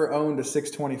that's ever owned a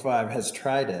 625 has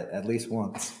tried it at least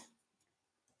once.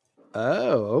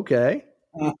 oh, okay.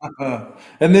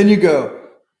 And then you go,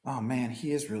 oh man,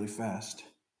 he is really fast.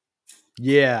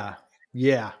 Yeah.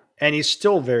 Yeah. And he's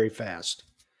still very fast.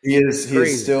 He is. He is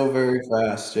Crazy. still very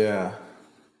fast. Yeah.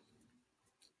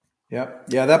 Yep.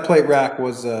 Yeah. That plate rack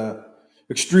was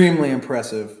extremely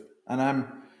impressive, and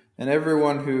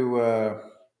everyone who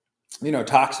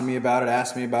talks to me about it,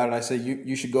 asks me about it. I say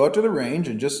you should go out to the range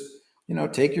and just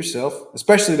take yourself,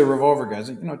 especially the revolver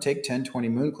guys, take 10, 20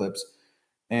 moon clips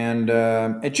and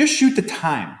just shoot the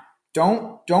time.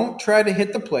 Don't try to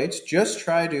hit the plates. Just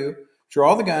try to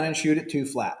draw the gun and shoot it too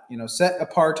flat. Set a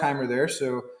par timer there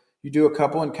so you do a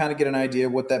couple and kind of get an idea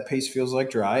of what that pace feels like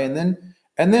dry, and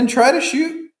then try to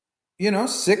shoot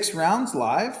 6 rounds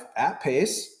live at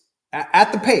pace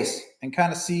at the pace and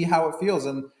kind of see how it feels,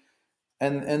 and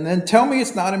then tell me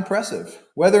it's not impressive,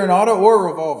 whether an auto or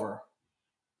a revolver.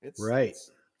 Right.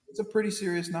 It's a pretty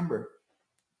serious number.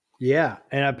 Yeah.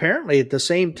 And apparently at the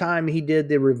same time he did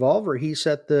the revolver, he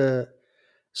set the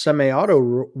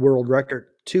semi-auto world record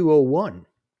 201.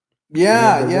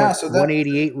 Yeah. So that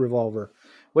 188 revolver,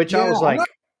 which I yeah, was like,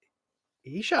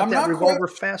 he shot I'm that not revolver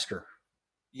faster.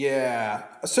 Yeah.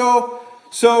 So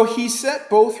he set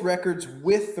both records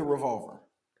with the revolver.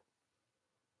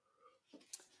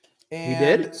 And He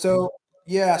did? so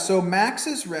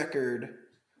Max's record,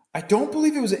 I don't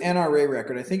believe it was an NRA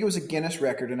record. I think it was a Guinness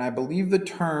record, and I believe the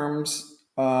terms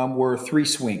were 3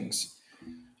 swings.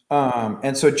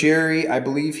 And so Jerry, I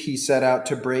believe he set out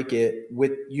to break it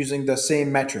with using the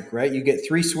same metric, right? You get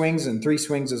 3 swings, and 3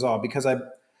 swings is all. Because I'd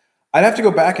have to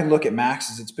go back and look at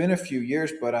Max's. It's been a few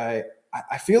years, but I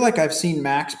feel like I've seen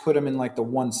Max put him in like the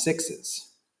 1.6s.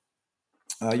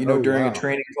 During a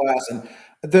training class, and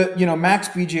Max,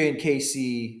 BJ, and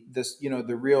KC,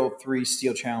 the real 3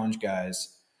 Steel Challenge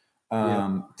guys,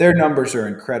 their numbers are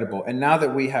incredible. And now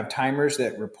that we have timers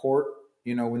that report,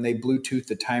 when they Bluetooth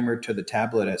the timer to the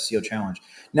tablet at Steel Challenge,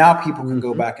 now people can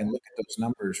go back and look at those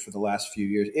numbers for the last few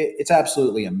years. It's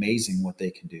absolutely amazing what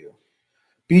they can do.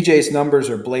 BJ's numbers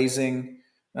are blazing.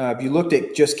 If you looked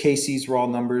at just KC's raw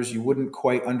numbers, you wouldn't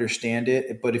quite understand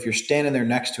it. But if you're standing there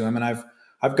next to him, and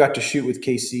I've got to shoot with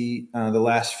KC the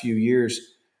last few years,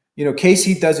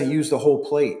 KC doesn't use the whole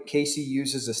plate. KC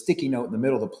uses a sticky note in the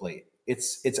middle of the plate.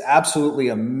 It's absolutely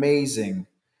amazing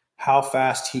how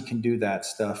fast he can do that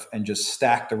stuff and just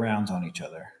stack the rounds on each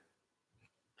other.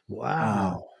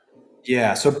 Wow.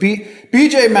 Yeah, so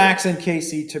BJ, Max, and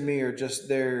KC to me are just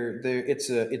it's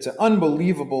an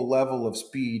unbelievable level of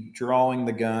speed, drawing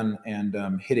the gun and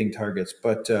hitting targets.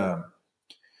 But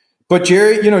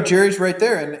Jerry, Jerry's right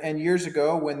there. And years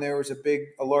ago, when there was a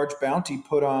large bounty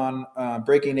put on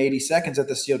breaking 80 seconds at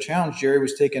the Steel Challenge, Jerry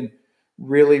was taking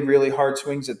really, really hard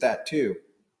swings at that too.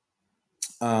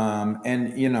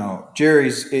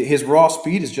 Jerry's his raw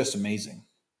speed is just amazing.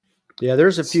 Yeah,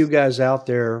 there's a few guys out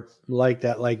there like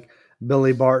that, like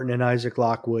Billy Barton and Isaac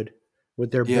Lockwood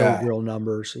with their Bill Grill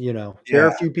numbers. There are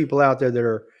a few people out there that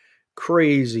are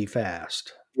crazy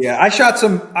fast. Yeah, I shot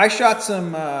some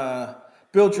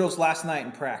Bill drills last night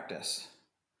in practice.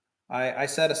 I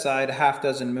set aside a half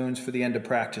dozen moons for the end of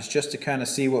practice just to kind of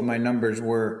see what my numbers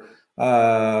were.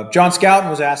 John Scouten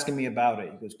was asking me about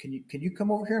it. He goes, "Can you come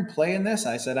over here and play in this?"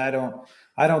 I said, "I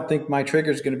don't think my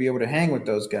trigger is going to be able to hang with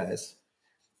those guys."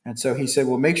 And so he said,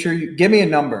 "Well, make sure you give me a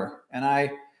number." And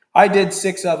I did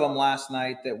 6 of them last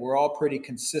night that were all pretty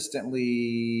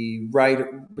consistently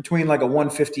right between like a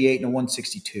 158 and a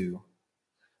 162.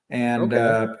 And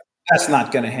that's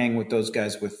not going to hang with those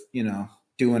guys with,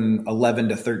 doing 11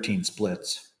 to 13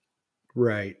 splits.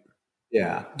 Right.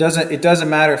 Yeah. It doesn't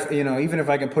matter if, even if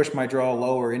I can push my draw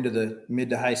lower into the mid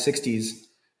to high 60s,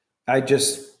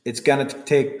 it's going to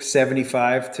take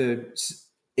 75 to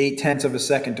 0.8 of a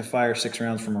second to fire 6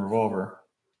 rounds from a revolver.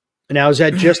 Now, is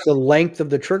that just the length of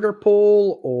the trigger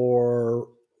pull, or?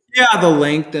 Yeah, the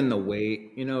length and the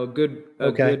weight. A good.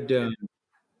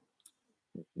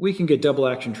 We can get double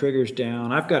action triggers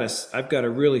down. I've got a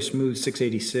really smooth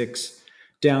 686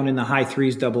 down in the high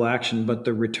threes double action, but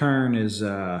the return is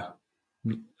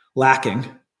lacking.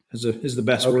 Is the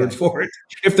best word for it.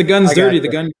 If the gun's dirty,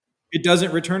 it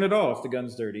doesn't return at all. If the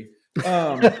gun's dirty,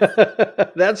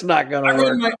 that's not going to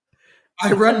work.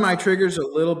 I run my triggers a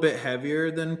little bit heavier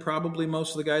than probably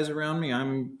most of the guys around me.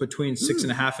 I'm between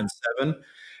 6.5 and 7,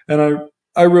 and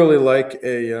I really like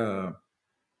a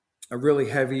really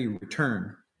heavy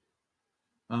return.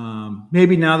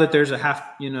 Maybe now that there's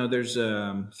there's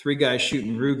 3 guys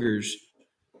shooting Rugers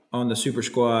on the super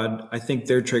squad, I think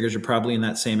their triggers are probably in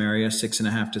that same area,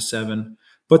 6.5 to 7.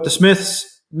 But the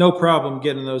Smiths, no problem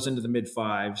getting those into the mid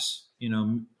 5s,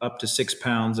 up to 6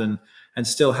 pounds, and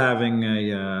still having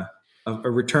a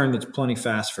return that's plenty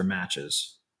fast for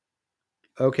matches.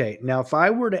 Okay. Now, if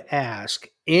I were to ask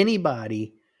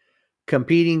anybody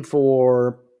competing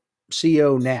for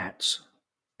CO Nats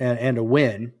and a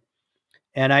win,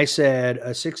 and I said a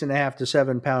 6.5 to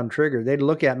 7 pound trigger, they'd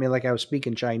look at me like I was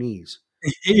speaking Chinese.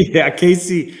 Yeah,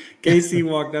 Casey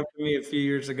walked up to me a few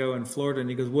years ago in Florida, and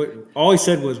he goes, "What?" All he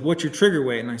said was, "What's your trigger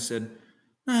weight?" And I said,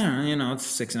 "I don't know, it's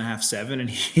 6.5, 7." And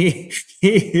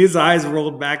his eyes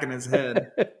rolled back in his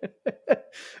head.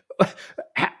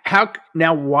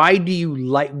 Now? Why do you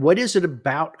like? What is it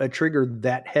about a trigger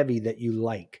that heavy that you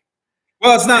like?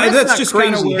 Well, it's not. That's not just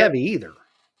crazy heavy either.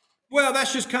 Well,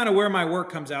 that's just kind of where my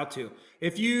work comes out to.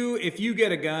 If you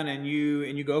get a gun and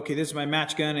you go, okay, this is my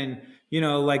match gun, and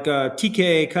like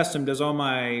TK Custom does all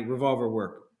my revolver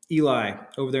work. Eli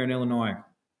over there in Illinois,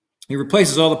 he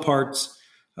replaces all the parts,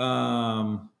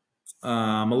 a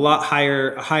lot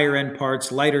higher end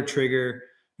parts, lighter trigger.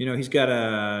 He's got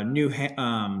a new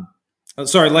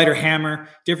lighter hammer,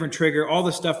 different trigger. All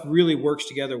the stuff really works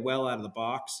together well out of the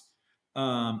box.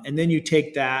 And then you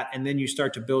take that and then you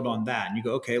start to build on that, and you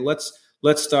go, okay, let's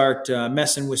start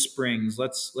messing with springs.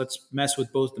 Let's mess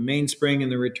with both the main spring and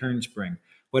the return spring.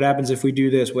 What happens if we do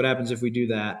this? What happens if we do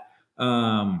that?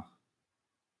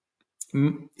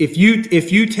 If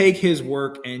you take his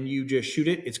work and you just shoot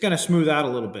it, it's going to smooth out a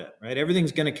little bit, right?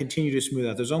 Everything's going to continue to smooth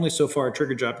out. There's only so far a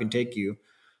trigger drop can take you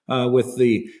with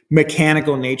the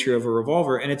mechanical nature of a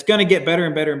revolver, and it's going to get better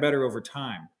and better and better over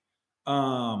time.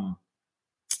 And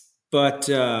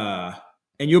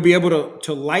you'll be able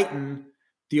to lighten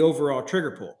the overall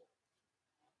trigger pull.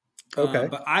 Okay.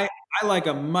 But I like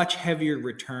a much heavier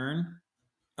return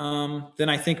than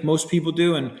I think most people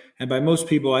do. And by most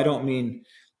people, I don't mean,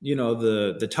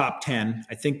 the top 10.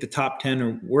 I think the top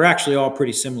 10 we're actually all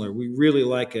pretty similar. We really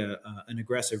like an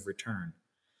aggressive return.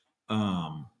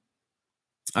 I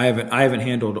haven't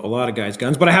handled a lot of guys'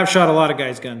 guns, but I have shot a lot of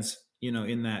guys' guns,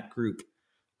 in that group.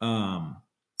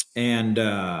 And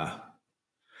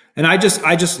I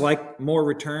just like more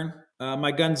return.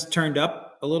 My gun's turned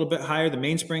up a little bit higher. The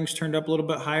mainspring's turned up a little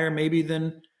bit higher, maybe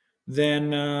than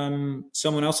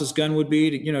someone else's gun would be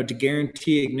to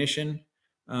guarantee ignition.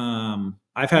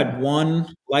 I've had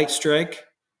one light strike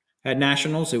at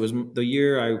nationals. It was the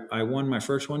year I won my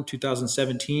first one,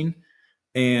 2017,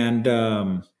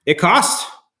 and it cost.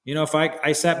 If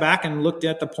I sat back and looked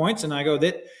at the points and I go,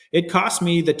 that it cost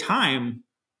me the time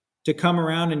to come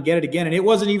around and get it again. And it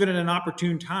wasn't even at an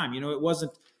opportune time. It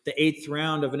wasn't the 8th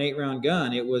round of an 8-round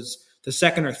gun. It was the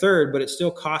 2nd or 3rd, but it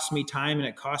still cost me time and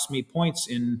it cost me points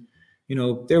in,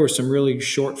 there were some really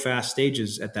short, fast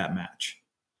stages at that match.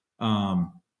 And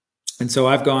so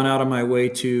I've gone out of my way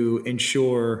to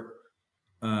ensure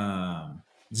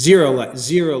zero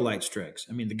light strikes.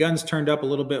 I mean, the gun's turned up a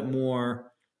little bit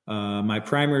more. My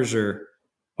primers are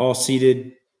all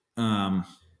seated a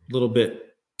little bit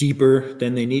deeper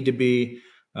than they need to be.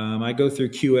 I go through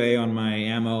QA on my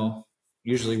ammo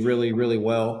usually really, really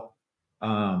well.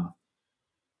 So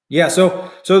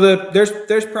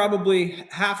there's probably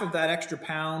half of that extra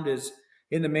pound is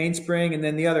in the mainspring, and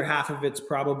then the other half of it's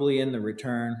probably in the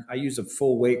return. I use a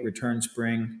full weight return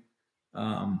spring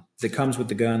that comes with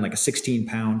the gun, like a 16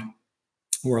 pound,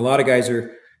 where a lot of guys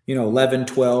are 11,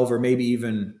 12, or maybe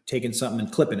even taking something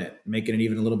and clipping it, making it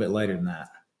even a little bit lighter than that.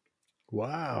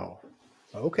 Wow.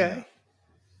 Okay. Yeah.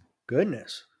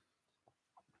 Goodness.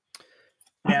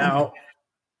 Now,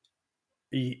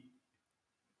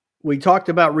 we talked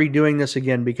about redoing this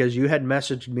again because you had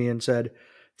messaged me and said,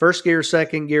 1st gear,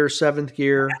 2nd gear, 7th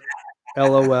gear,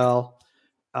 LOL.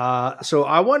 So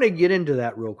I want to get into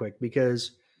that real quick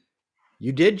because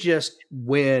you did just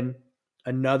win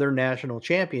another national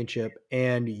championship,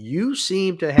 and you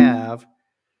seem to have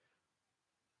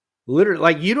literally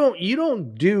like you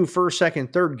don't do first,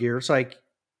 second, third gear. It's like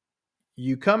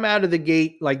you come out of the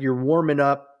gate like you're warming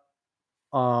up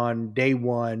on day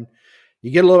one,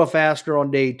 you get a little faster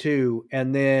on day two,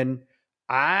 and then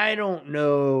I don't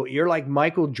know, you're like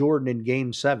Michael Jordan in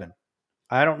game 7.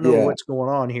 I don't know Yeah. what's going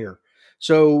on here.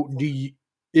 So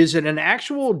is it an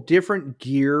actual different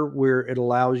gear where it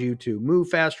allows you to move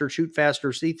faster, shoot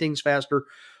faster, see things faster,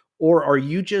 or are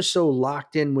you just so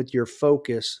locked in with your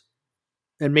focus,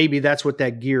 and maybe that's what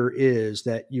that gear is,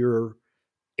 that you're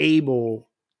able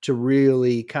to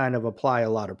really kind of apply a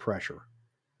lot of pressure?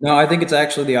 No, I think it's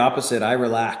actually the opposite. I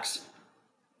relax.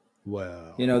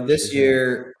 Well, You know, this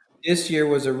year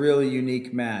was a really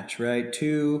unique match, right?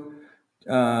 Two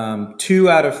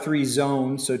out of three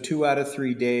zones, so 2 out of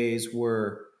 3 days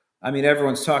were. I mean,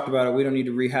 everyone's talked about it. We don't need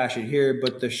to rehash it here,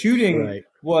 but the shooting right.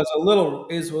 was a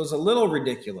little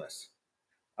ridiculous.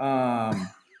 Um,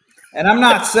 and I'm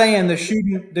not saying the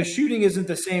shooting isn't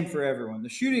the same for everyone. The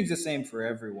shooting's the same for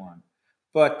everyone.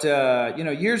 But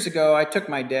years ago, I took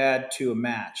my dad to a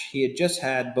match. He had just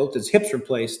had both his hips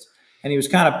replaced, and he was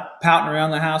kind of pouting around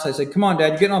the house. I said, "Come on, Dad,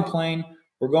 you're getting on a plane.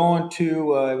 We're going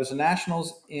to." It was the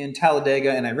Nationals in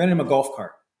Talladega, and I rented him a golf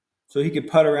cart so he could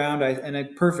putt around.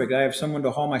 Perfect. I have someone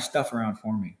to haul my stuff around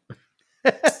for me.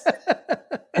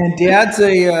 And dad's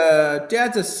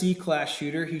a C class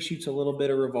shooter. He shoots a little bit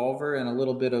of revolver and a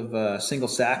little bit of single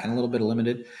sack and a little bit of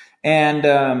limited. And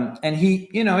he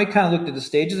he kind of looked at the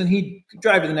stages, and he'd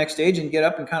drive to the next stage and get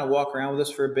up and kind of walk around with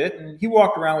us for a bit. And he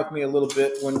walked around with me a little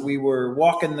bit when we were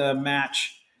walking the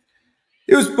match.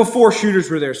 It was before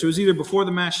shooters were there, so it was either before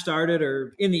the match started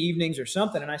or in the evenings or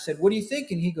something. And I said, "What do you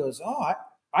think?" And he goes, "Oh,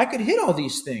 I could hit all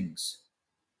these things."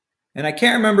 And I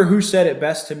can't remember who said it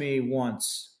best to me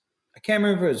once. I can't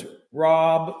remember if it was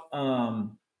Rob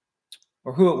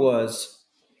or who it was.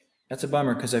 That's a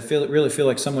bummer because I really feel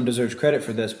like someone deserves credit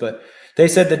for this. But they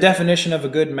said the definition of a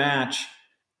good match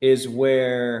is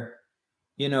where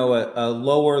a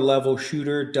lower level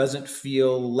shooter doesn't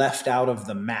feel left out of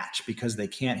the match because they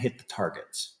can't hit the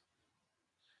targets.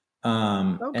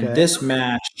 And Okay. this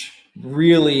match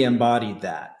really embodied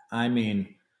that. I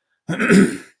mean,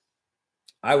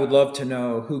 I would love to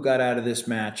know who got out of this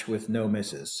match with no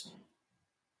misses.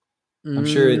 I'm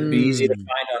sure it'd be easy to Mm,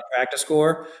 find on practice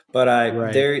score, but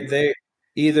right.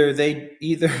 either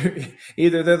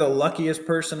either they're the luckiest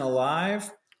person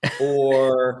alive,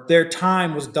 or their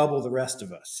time was double the rest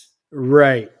of us.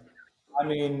 Right. I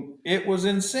mean, it was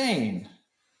insane.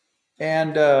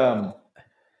 And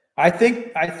I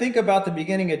think about the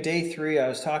beginning of day 3. I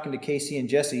was talking to Casey and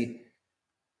Jesse,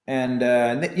 and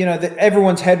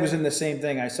everyone's head was in the same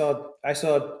thing. I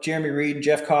saw Jeremy Reed and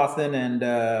Jeff Cawthon,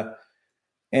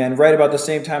 and right about the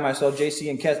same time, I saw JC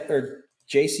and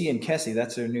Kessie.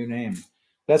 That's their new name.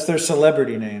 That's their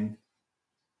celebrity name.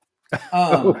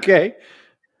 Um, Okay.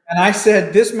 and I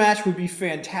said this match would be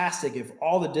fantastic if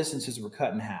all the distances were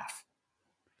cut in half.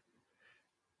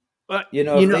 But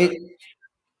If they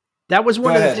that was go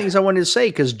one of the ahead. things I wanted to say,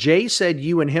 because Jay said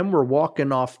you and him were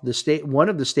walking off the stage, one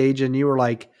of the stage, and you were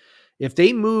like, if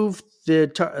they move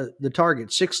the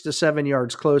target 6 to 7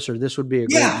 yards closer, this would be a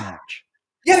great Yeah, match.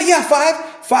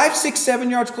 yeah. 5, 6, 7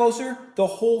 yards closer. The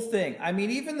whole thing. I mean,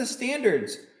 even the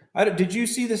standards. Did you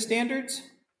see the standards?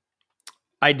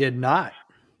 I did not.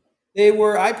 They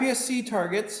were IPSC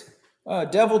targets,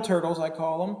 devil turtles, I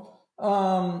call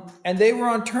them, and they were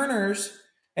on turners,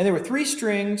 and there were 3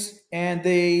 strings, and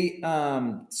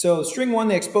so string 1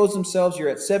 they expose themselves. You're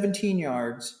at 17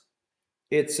 yards.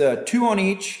 It's 2 on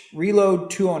each, reload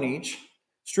 2 on each.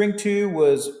 String 2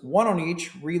 was 1 on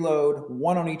each, reload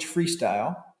 1 on each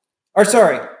freestyle. Or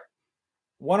sorry,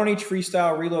 1 on each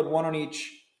freestyle, reload 1 on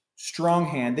each strong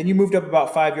hand. Then you moved up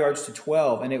about 5 yards to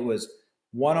 12, and it was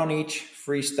 1 on each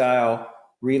freestyle,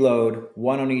 reload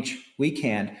 1 on each weak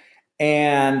hand.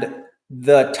 And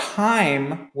the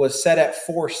time was set at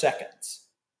 4 seconds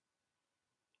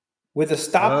with a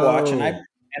stopwatch, and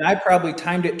Oh, I probably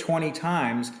timed it 20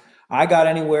 times. I got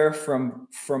anywhere from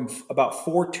about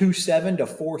 4.27 to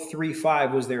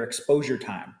 4.35 was their exposure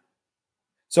time.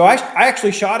 So I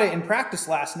actually shot it in practice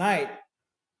last night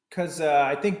because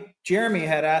I think Jeremy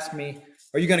had asked me,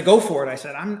 "Are you going to go for it?" I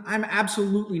said, "I'm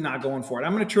absolutely not going for it.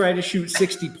 I'm going to try to shoot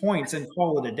 60 points and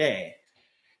call it a day."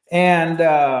 And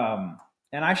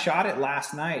I shot it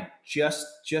last night just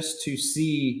to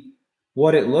see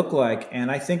what it looked like, and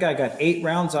I think I got 8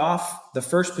 rounds off the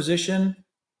first position,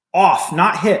 off,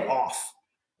 not hit, off.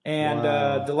 And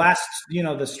wow. the last,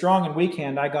 the strong and weak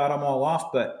hand, I got them all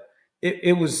off, but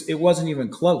it wasn't even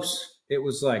close. It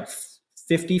was like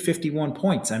 50, 51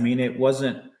 points. I mean, it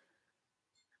wasn't,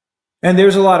 and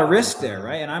there's a lot of risk there,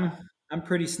 right? And I'm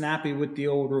pretty snappy with the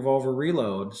old revolver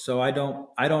reload, so I don't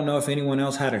know if anyone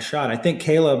else had a shot. I think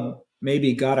Caleb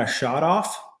maybe got a shot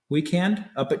off weekend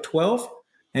up at 12,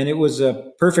 and it was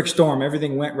a perfect storm.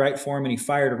 Everything went right for him, and he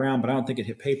fired around, but I don't think it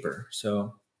hit paper.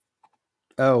 So,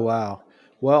 Oh, wow.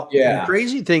 Well, the yeah,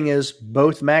 crazy thing is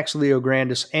both Max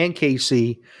Leograndis and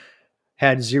KC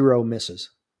had 0 misses.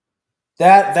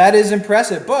 that is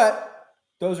impressive. But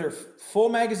those are full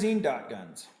magazine dot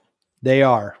guns. They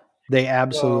are. They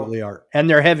absolutely are. And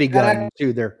they're heavy guns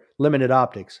too. They're limited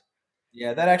optics.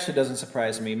 Yeah, that actually doesn't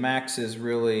surprise me. Max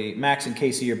and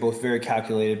Casey are both very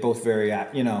calculated, both very,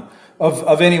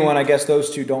 of anyone, I guess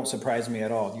those two don't surprise me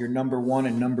at all. You're number 1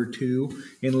 and number 2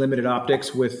 in limited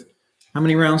optics with, how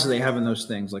many rounds do they have in those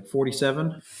things? Like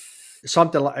 47?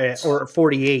 Something like, or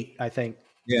 48, I think.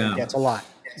 Yeah. That's a lot.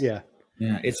 Yeah.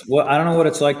 Yeah. I don't know what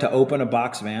it's like to open a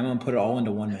box of ammo and put it all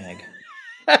into one mag.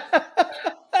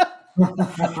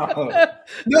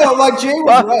 No, like Jay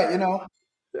was right.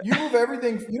 You move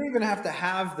everything. You don't even have to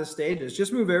have the stages.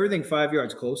 Just move everything 5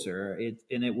 yards closer.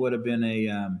 It would have been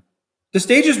the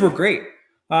stages were great.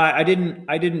 I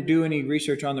didn't do any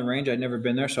research on the range. I'd never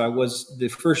been there, so I was the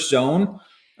first zone.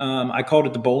 I called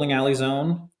it the bowling alley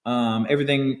zone.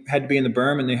 Everything had to be in the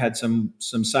berm, and they had some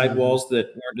side walls that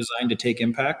weren't designed to take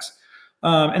impacts.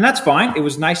 And that's fine. It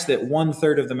was nice that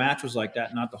 1/3 of the match was like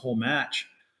that, not the whole match.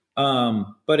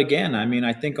 But again, I mean,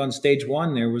 I think on stage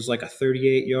 1 there was like a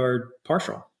 38-yard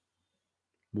partial.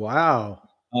 Wow.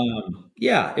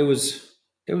 Yeah, it was.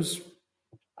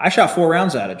 I shot 4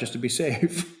 rounds at it just to be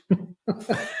safe.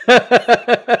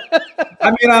 I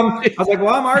mean, I was like,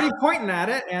 well, I'm already pointing at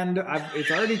it, and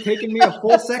it's already taken me a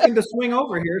full second to swing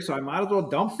over here, so I might as well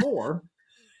dump 4.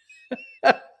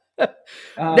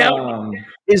 Now,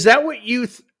 is that what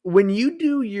when you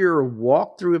do your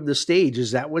walkthrough of the stage,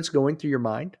 is that what's going through your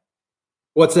mind?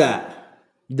 What's that?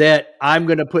 That I'm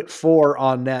going to put 4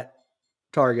 on that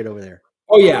target over there.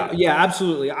 Oh yeah,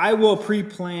 absolutely. I will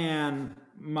pre-plan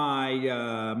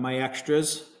my my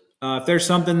extras. If there's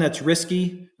something that's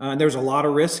risky, there's a lot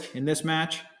of risk in this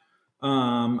match.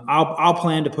 I'll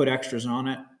plan to put extras on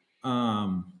it.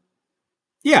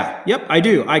 Yep, I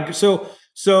do.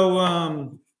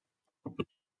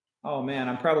 Oh man,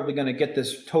 I'm probably going to get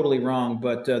this totally wrong,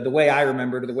 but the way I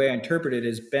remembered, the way I interpreted it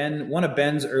is one of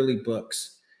Ben's early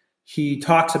books. He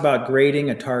talks about grading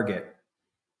a target,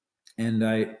 and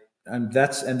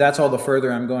that's all the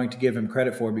further I'm going to give him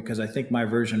credit for, because I think my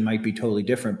version might be totally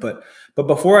different. But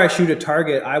before I shoot a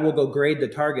target, I will go grade the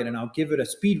target, and I'll give it a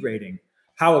speed rating,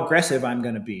 how aggressive I'm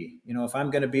going to be. If I'm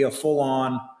going to be a full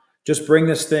on, just bring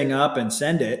this thing up and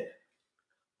send it.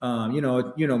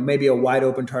 Maybe a wide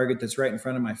open target that's right in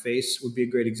front of my face would be a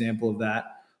great example of that.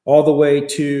 All the way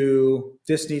to,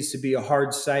 this needs to be a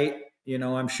hard sight.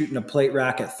 I'm shooting a plate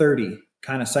rack at 30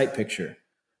 kind of sight picture.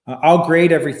 I'll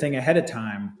grade everything ahead of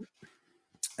time.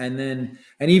 And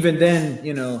even then,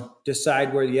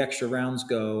 decide where the extra rounds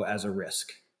go as a risk.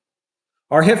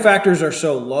 Our hit factors are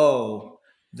so low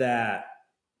that,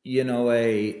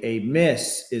 a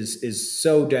miss is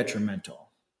so detrimental.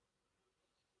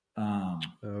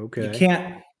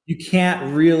 Okay. You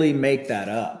can't really make that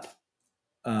up.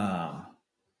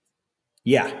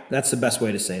 Yeah, that's the best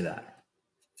way to say that.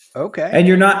 Okay. And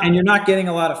you're not getting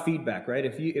a lot of feedback, right?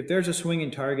 If there's a swinging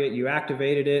target, you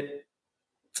activated it,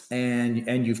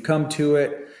 and you've come to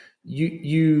it,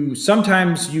 you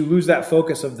sometimes you lose that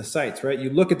focus of the sights, right? You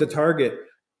look at the target,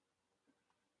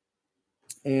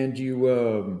 and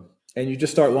you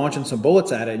just start launching some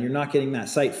bullets at it, and you're not getting that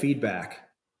sight feedback.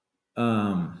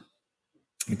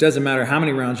 It doesn't matter how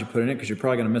many rounds you put in it, because you're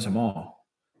probably going to miss them all.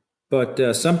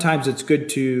 But sometimes it's good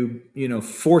to,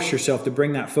 force yourself to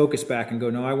bring that focus back and go,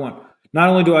 no, not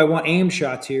only do I want aim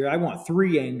shots here, I want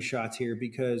 3 aim shots here,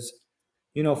 because,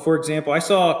 for example, I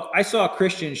saw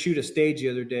Christian shoot a stage the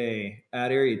other day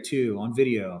at Area 2 on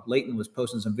video. Leighton was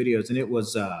posting some videos, and it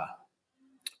was,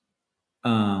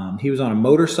 he was on a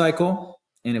motorcycle,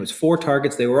 and it was 4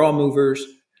 targets. They were all movers,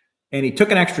 and he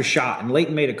took an extra shot, and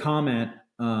Leighton made a comment.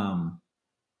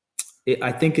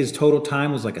 I think his total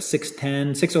time was like a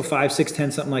 6:10, 6:05,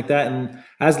 6:10, something like that. And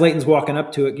as Leighton's walking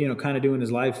up to it, kind of doing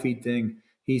his live feed thing,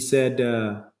 he said,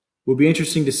 would be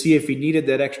interesting to see if he needed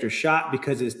that extra shot,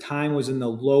 because his time was in the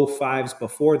low 5s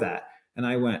before that. And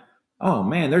I went, oh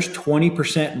man, there's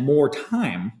 20% more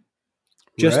time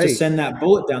just to send that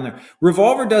bullet down there.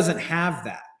 Revolver doesn't have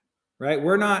that, right?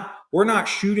 We're not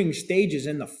shooting stages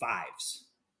in the 5s.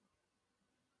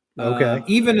 Okay.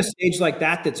 Even a stage like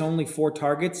that's only 4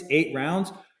 targets, 8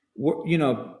 rounds.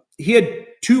 He had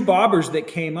 2 bobbers that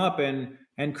came up, and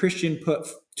Christian put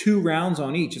 2 rounds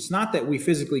on each. It's not that we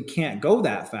physically can't go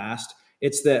that fast.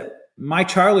 It's that my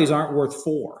Charlies aren't worth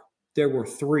 4. They're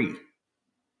worth 3.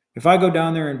 If I go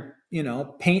down there and,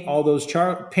 paint all those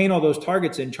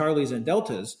targets in Charlies and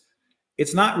Deltas,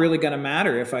 it's not really going to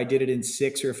matter if I did it in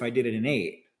 6 or if I did it in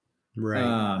 8.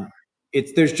 Right.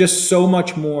 There's just so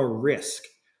much more risk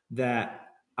that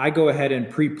I go ahead and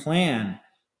pre-plan.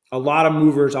 A lot of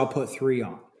movers I'll put 3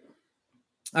 on.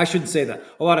 I shouldn't say that.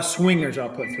 A lot of swingers I'll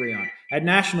put 3 on. At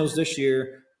Nationals this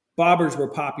year, bobbers were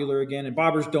popular again, and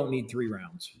bobbers don't need 3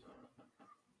 rounds.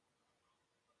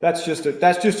 That's just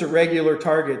a regular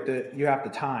target that you have to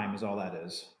time, is all that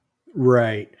is.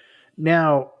 Right.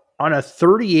 Now, on a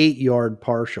 38-yard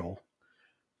partial,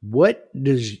 what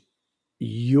does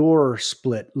your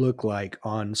split look like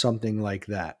on something like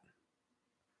that?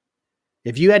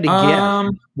 If you had to guess,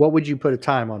 what would you put a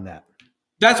time on that?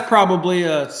 That's probably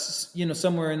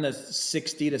somewhere in the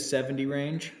 60 to 70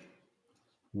 range.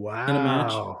 Wow. In a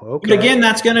match. Okay. But again,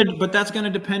 that's gonna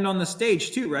depend on the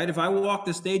stage too, right? If I walk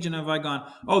the stage and have I gone,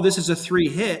 oh, this is a 3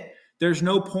 hit, there's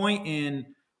no point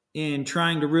in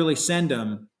trying to really send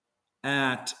them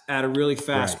at a really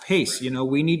fast pace.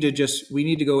 We need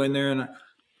to go in there and,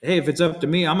 hey, if it's up to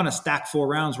me, I'm gonna stack 4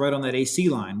 rounds right on that AC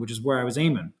line, which is where I was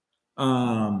aiming.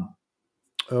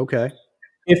 Okay.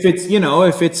 If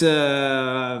it's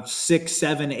a 6,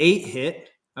 7, 8 hit,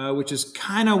 which is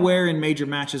kind of where in major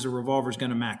matches a revolver is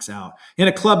going to max out. In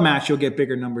a club match, you'll get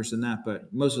bigger numbers than that,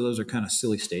 but most of those are kind of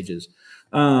silly stages.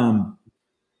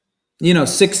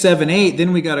 6, 7, 8,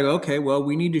 then we got to go, okay, well,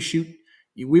 we need to shoot.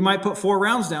 We might put 4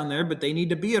 rounds down there, but they need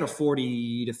to be at a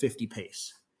 40 to 50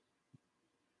 pace.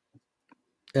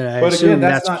 But again,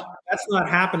 that's not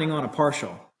happening on a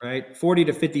partial, right? 40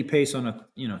 to 50 pace on a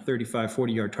 35,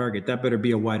 40-yard target. That better be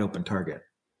a wide open target.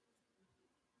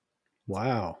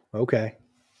 Wow. Okay.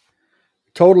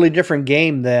 Totally different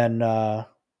game than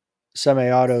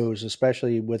semi-autos,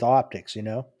 especially with optics,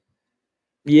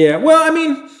 Yeah. Well, I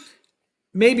mean,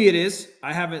 maybe it is.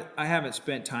 I haven't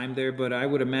spent time there, but I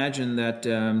would imagine that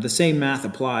the same math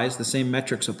applies, the same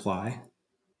metrics apply.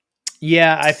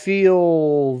 Yeah, I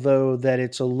feel though that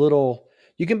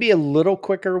you can be a little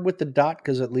quicker with the dot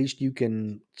because at least you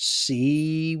can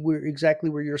see exactly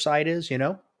where your sight is,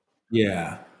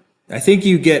 Yeah. I think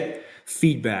you get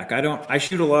feedback. I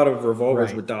shoot a lot of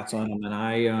revolvers with dots on them, and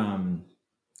I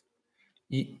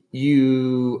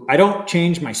don't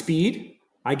change my speed.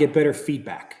 I get better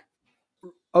feedback.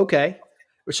 Okay.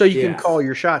 So you can call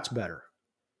your shots better.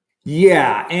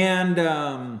 Yeah. And,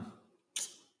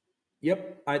 yep.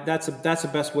 That's the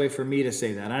best way for me to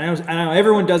say that. I know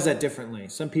everyone does that differently.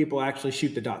 Some people actually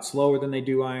shoot the dot slower than they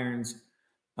do irons.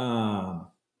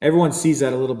 Everyone sees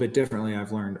that a little bit differently,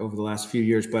 I've learned over the last few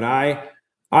years, but I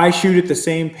shoot at the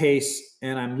same pace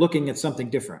and I'm looking at something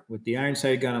different. With the iron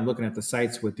sight gun, I'm looking at the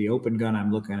sights. With the open gun,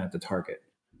 I'm looking at the target.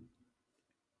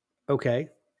 Okay.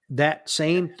 That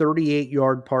same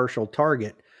 38-yard partial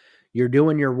target, you're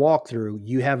doing your walkthrough,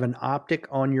 you have an optic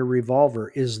on your revolver.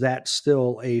 Is that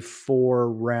still a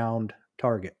 4-round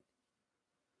target?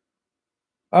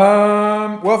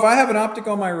 Well, if I have an optic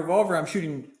on my revolver, I'm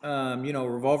shooting, a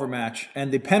revolver match,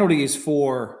 and the penalties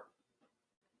for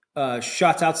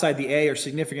shots outside the A are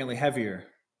significantly heavier.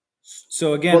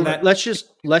 So again, let's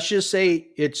just say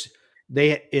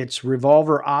it's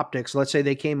revolver optics. Let's say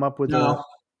they came up with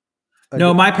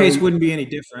no, my pace wouldn't be any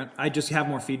different. I just have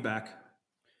more feedback.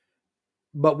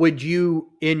 But would you,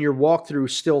 in your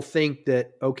walkthrough, still think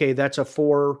that, okay, that's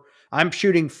I'm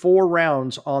shooting 4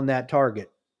 rounds on that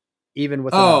target, even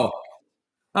with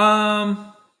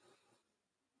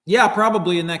yeah,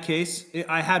 probably in that case.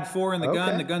 I had 4 in the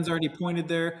gun. The gun's already pointed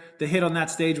there. The hit on that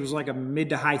stage was like a mid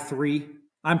to high 3.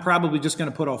 I'm probably just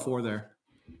going to put all 4 there.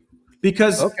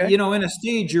 Because, in a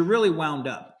stage, you're really wound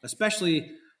up,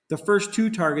 especially the first 2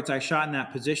 targets I shot in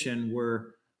that position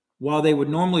were, while they would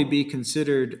normally be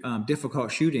considered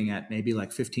difficult shooting at maybe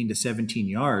like 15 to 17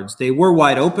 yards, they were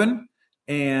wide open.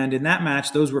 And in that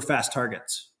match, those were fast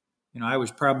targets. I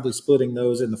was probably splitting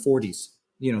those in the 40s,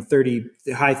 30,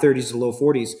 the high 30s to low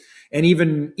 40s. And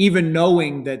even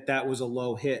knowing that was a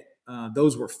low hit,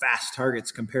 those were fast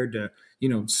targets compared to,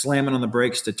 slamming on the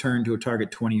brakes to turn to a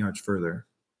target 20 yards further.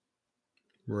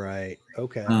 Right.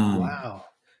 Okay. Wow.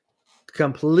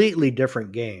 Completely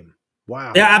different game.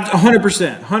 Wow. Yeah,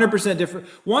 100% different.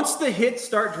 Once the hits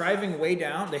start driving way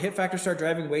down, the hit factors start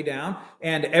driving way down,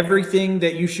 and everything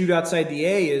that you shoot outside the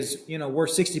A is,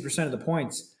 worth 60% of the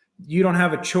points, you don't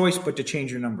have a choice but to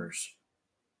change your numbers.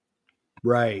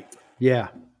 Right. Yeah.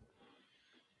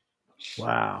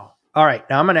 Wow. All right.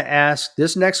 Now I'm going to ask,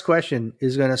 this next question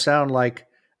is going to sound like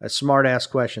a smart ass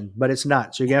question, but it's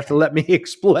not. So you're going to have to let me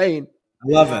explain.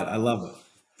 I love it.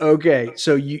 Okay,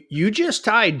 so you just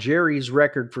tied Jerry's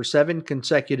record for 7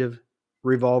 consecutive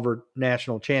Revolver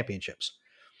National Championships.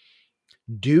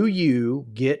 Do you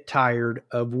get tired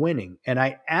of winning? And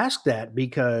I ask that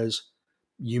because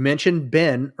you mentioned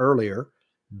Ben earlier.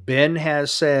 Ben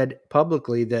has said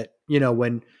publicly that,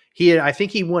 when I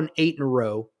think he won 8 in a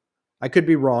row. I could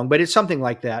be wrong, but it's something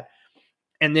like that.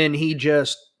 And then he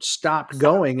just stopped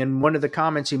going. And one of the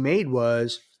comments he made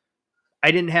was, I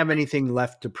didn't have anything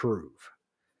left to prove.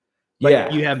 But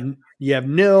Yeah. you have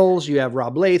Nils, you have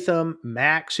Rob Latham,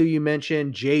 Max, who you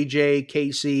mentioned, JJ,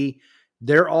 Casey.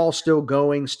 They're all still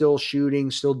going, still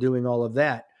shooting, still doing all of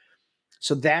that.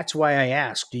 So that's why I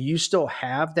ask, do you still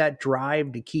have that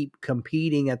drive to keep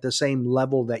competing at the same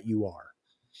level that you are?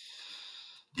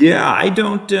 Yeah, I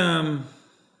don't.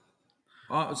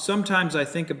 Sometimes I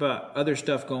think about other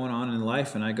stuff going on in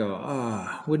life and I go,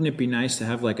 wouldn't it be nice to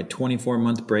have like a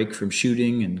 24-month break from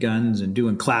shooting and guns and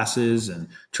doing classes and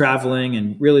traveling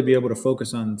and really be able to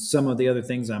focus on some of the other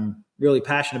things I'm really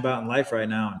passionate about in life right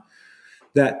now.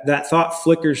 And that thought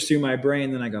flickers through my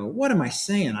brain. Then I go, what am I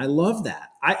saying? I love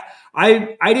that.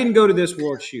 I didn't go to this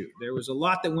world shoot. There was a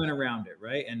lot that went around it.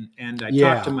 Right. And I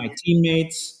talked to my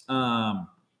teammates, and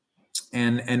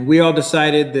we all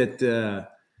decided that,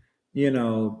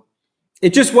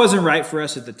 it just wasn't right for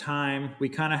us at the time. We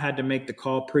kind of had to make the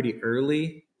call pretty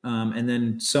early, and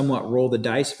then somewhat roll the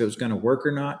dice if it was going to work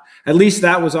or not. At least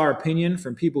that was our opinion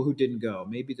from people who didn't go.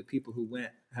 Maybe the people who went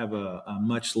have a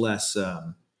much less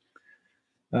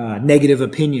negative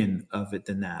opinion of it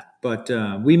than that. But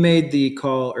we made the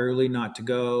call early not to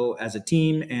go as a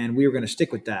team, and we were going to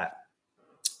stick with that.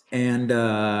 And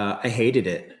I hated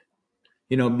it.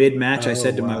 Mid-match, I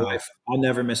said to my wife, I'll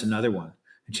never miss another one.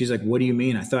 And she's like, what do you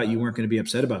mean? I thought you weren't going to be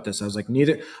upset about this. I was like,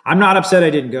 neither. I'm not upset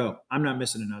I didn't go. I'm not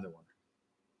missing another one.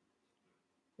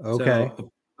 Okay.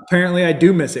 So apparently I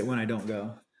do miss it when I don't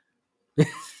go.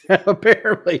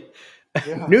 Apparently.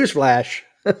 Yeah. Newsflash.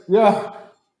 Yeah.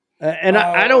 And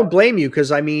I don't blame you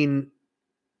because, when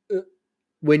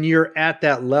you're at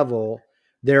that level,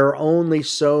 there are only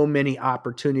so many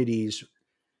opportunities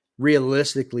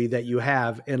realistically that you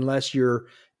have, unless you're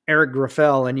Eric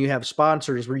Graffel and you have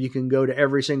sponsors where you can go to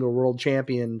every single world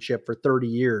championship for 30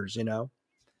 years,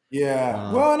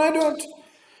 Yeah. Well, and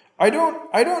I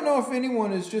don't know if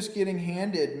anyone is just getting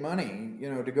handed money,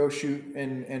 to go shoot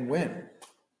and win.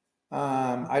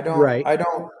 I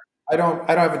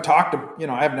haven't talked to,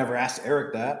 I've never asked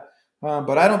Eric that.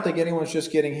 But I don't think anyone's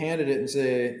just getting handed it and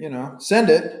say, send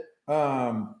it.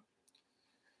 Well,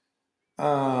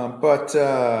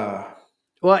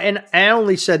 and I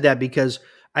only said that because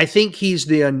I think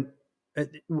he's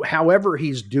however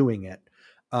he's doing it.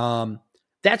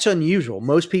 That's unusual.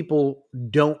 Most people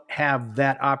don't have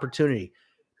that opportunity.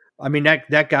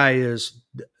 That guy is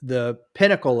the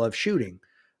pinnacle of shooting.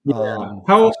 Yeah.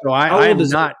 How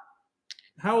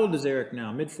old is Eric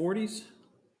now? Mid-40s?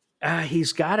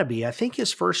 He's got to be. I think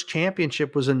his first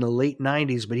championship was in the late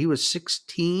 90s, but he was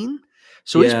 16.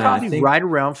 So he's probably right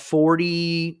around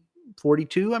 40,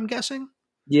 42, I'm guessing.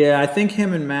 Yeah, I think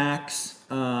him and Max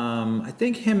are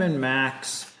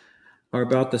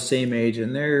about the same age,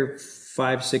 and they're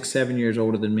 5, 6, 7 years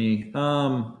older than me.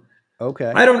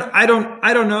 Okay. I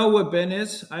don't know what Ben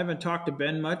is. I haven't talked to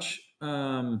Ben much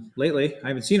lately. I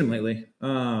haven't seen him lately.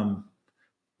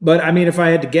 But if I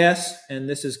had to guess, and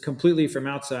this is completely from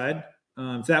outside,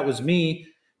 if that was me,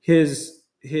 his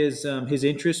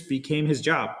interest became his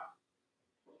job.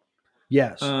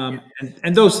 Yes. And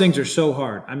those things are so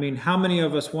hard. How many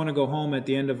of us want to go home at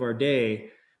the end of our day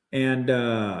and,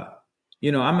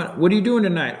 what are you doing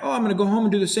tonight? Oh, I'm going to go home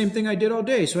and do the same thing I did all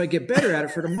day so I get better at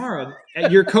it for tomorrow. And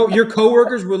your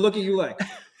coworkers would look at you like,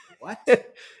 what?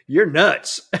 You're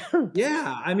nuts.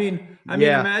 Yeah. Imagine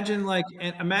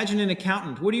an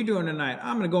accountant. What are you doing tonight?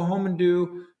 I'm going to go home and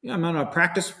I'm going to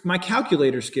practice my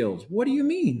calculator skills. What do you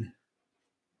mean?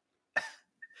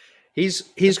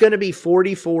 He's going to be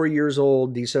 44 years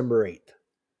old December 8th.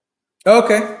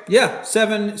 Okay. Yeah.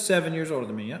 7 years older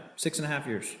than me. Yeah. 6.5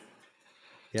 years.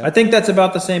 Yep. I think that's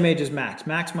about the same age as Max.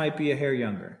 Max might be a hair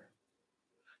younger.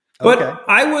 But okay.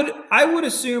 I would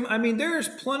assume, there's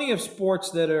plenty of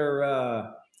sports that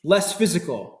are less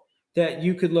physical that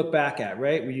you could look back at,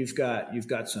 right? Where you've got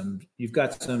some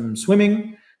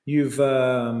swimming, you've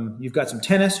got some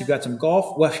tennis, you've got some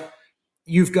golf. Well,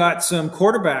 you've got some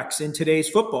quarterbacks in today's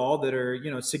football that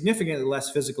are, significantly less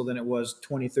physical than it was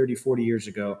 20, 30, 40 years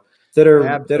ago that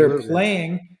are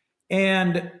playing.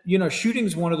 And, shooting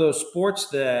is one of those sports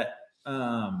that,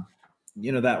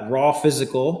 that raw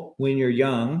physical when you're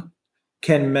young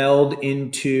can meld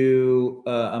into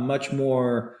a much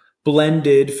more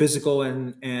blended physical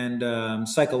and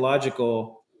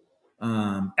psychological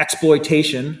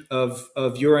exploitation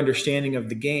of your understanding of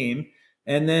the game.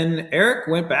 And then Eric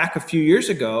went back a few years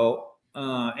ago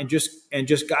and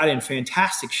just got in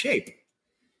fantastic shape.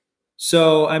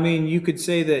 So I mean, you could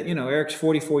say that Eric's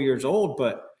 44 years old,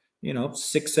 but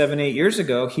 6, 7, 8 years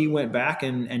ago, he went back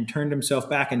and turned himself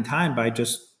back in time by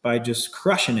just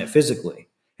crushing it physically,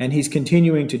 and he's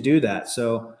continuing to do that.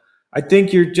 So I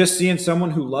think you're just seeing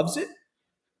someone who loves it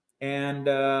and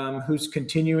who's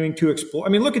continuing to explore. I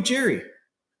mean, look at Jerry.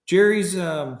 Jerry's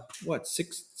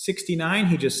 69?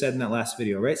 He just said in that last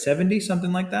video, right? 70,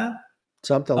 something like that.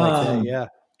 Something like that, yeah.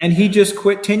 And he just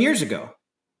quit 10 years ago.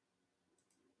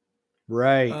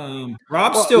 Right.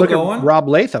 Rob's still going. Rob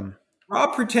Latham.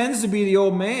 Rob pretends to be the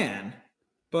old man,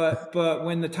 but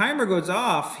when the timer goes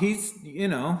off, he's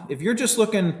if you're just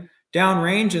looking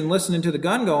downrange and listening to the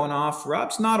gun going off,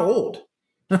 Rob's not old.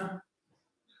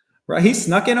 Right? He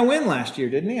snuck in a win last year,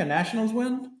 didn't he? A Nationals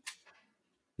win?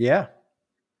 Yeah.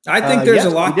 I think there's a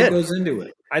lot that goes into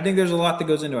it. I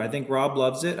think Rob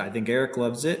loves it. I think Eric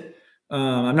loves it.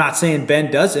 I'm not saying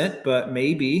Ben doesn't, but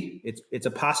maybe it's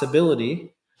a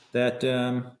possibility that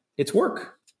it's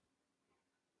work.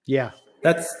 Yeah.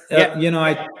 That's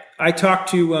I talked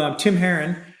to Tim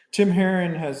Herron. Tim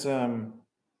Herron has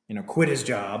quit his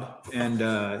job and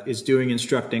is doing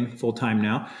instructing full time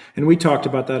now. And we talked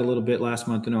about that a little bit last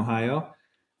month in Ohio.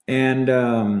 And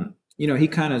he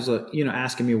kind of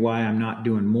asking me why I'm not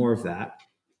doing more of that.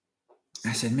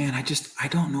 I said, man, I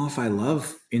don't know if I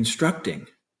love instructing.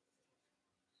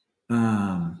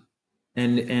 And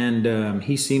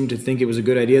he seemed to think it was a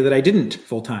good idea that I didn't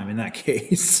full time in that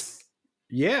case.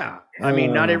 Yeah. I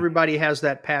mean, not everybody has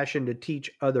that passion to teach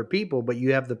other people, but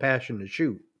you have the passion to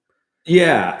shoot.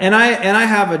 Yeah. And I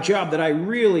have a job that I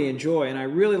really enjoy, and I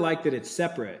really like that it's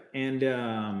separate.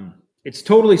 And it's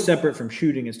totally separate from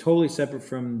shooting. It's totally separate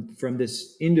from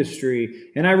this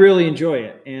industry. And I really enjoy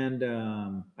it. And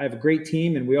I have a great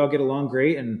team, and we all get along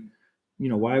great. And,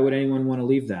 why would anyone want to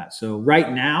leave that? So right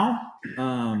now,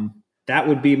 that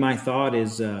would be my thought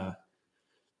is, I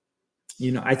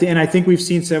think we've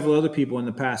seen several other people in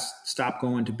the past stop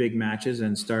going to big matches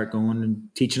and start going and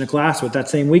teaching a class with that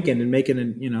same weekend and making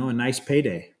a nice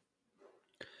payday.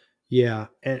 Yeah.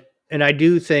 And I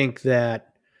do think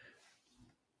that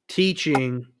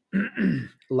teaching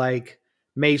like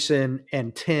Mason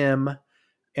and Tim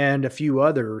and a few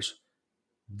others,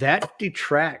 that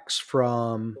detracts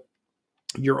from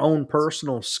your own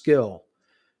personal skill.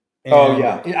 And,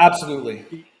 yeah,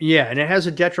 absolutely. Yeah. And it has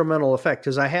a detrimental effect,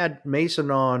 because I had Mason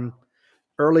on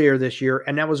earlier this year,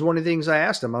 and that was one of the things I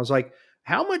asked him. I was like,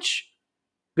 how much,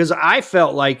 because I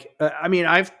felt like,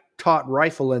 I've taught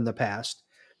rifle in the past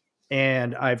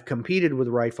and I've competed with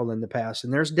rifle in the past,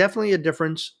 and there's definitely a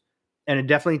difference, and it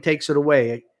definitely takes it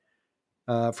away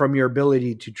from your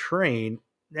ability to train.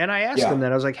 And I asked him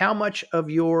that. I was like, how much of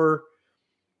your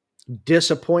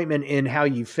disappointment in how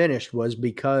you finished was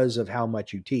because of how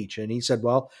much you teach? And he said,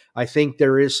 well, I think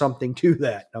there is something to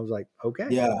that. I was like, okay.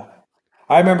 Yeah.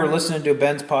 I remember listening to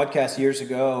Ben's podcast years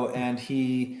ago, and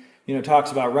he,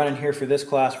 talks about running here for this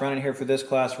class, running here for this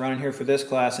class, running here for this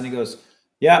class. And he goes,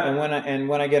 yeah. And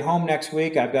when I get home next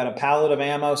week, I've got a pallet of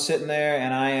ammo sitting there,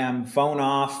 and I am phone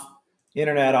off,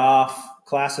 internet off,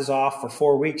 classes off for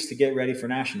 4 weeks to get ready for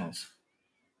nationals.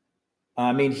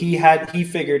 I mean, he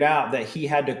figured out that he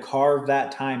had to carve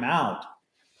that time out.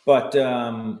 But,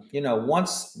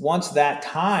 once that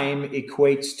time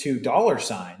equates to dollar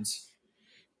signs,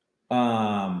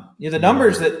 the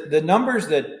numbers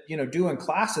that, doing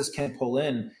classes can pull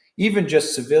in, even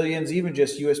just civilians, even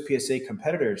just USPSA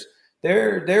competitors,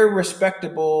 they're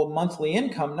respectable monthly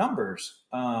income numbers,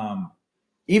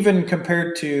 even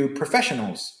compared to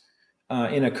professionals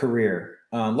in a career.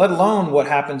 Let alone what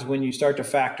happens when you start to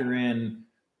factor in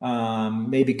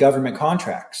maybe government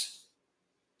contracts,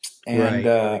 and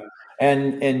right.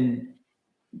 and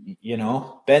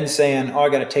Ben saying, "Oh, I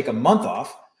got to take a month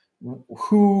off."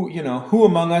 Who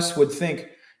among us would think,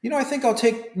 I think I'll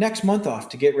take next month off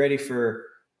to get ready for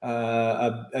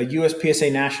a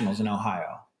USPSA Nationals in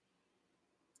Ohio.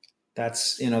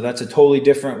 That's a totally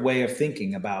different way of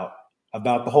thinking about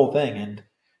the whole thing,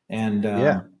 and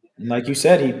yeah. And like you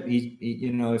said, he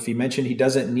if he mentioned he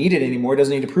doesn't need it anymore,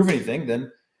 doesn't need to prove anything,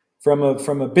 then from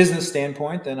a business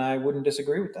standpoint, then I wouldn't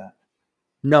disagree with that.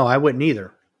 No, I wouldn't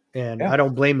either. And I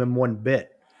don't blame him one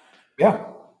bit. Yeah.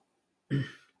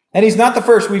 And he's not the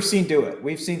first we've seen do it.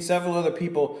 We've seen several other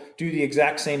people do the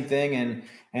exact same thing,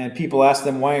 and people ask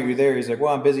them, why aren't you there? He's like,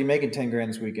 well, I'm busy making 10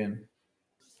 grand this weekend.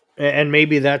 And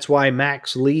maybe that's why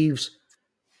Max leaves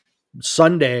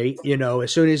Sunday,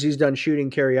 as soon as he's done shooting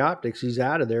carry optics, he's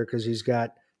out of there, because he's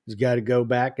got to go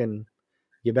back and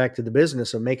get back to the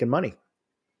business of making money.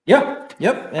 Yep.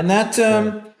 And that,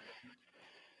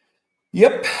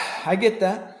 yep, I get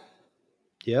that.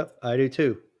 Yep, I do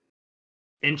too.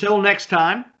 Until next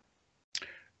time.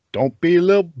 Don't be a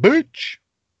little bitch.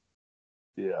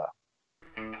 Yeah.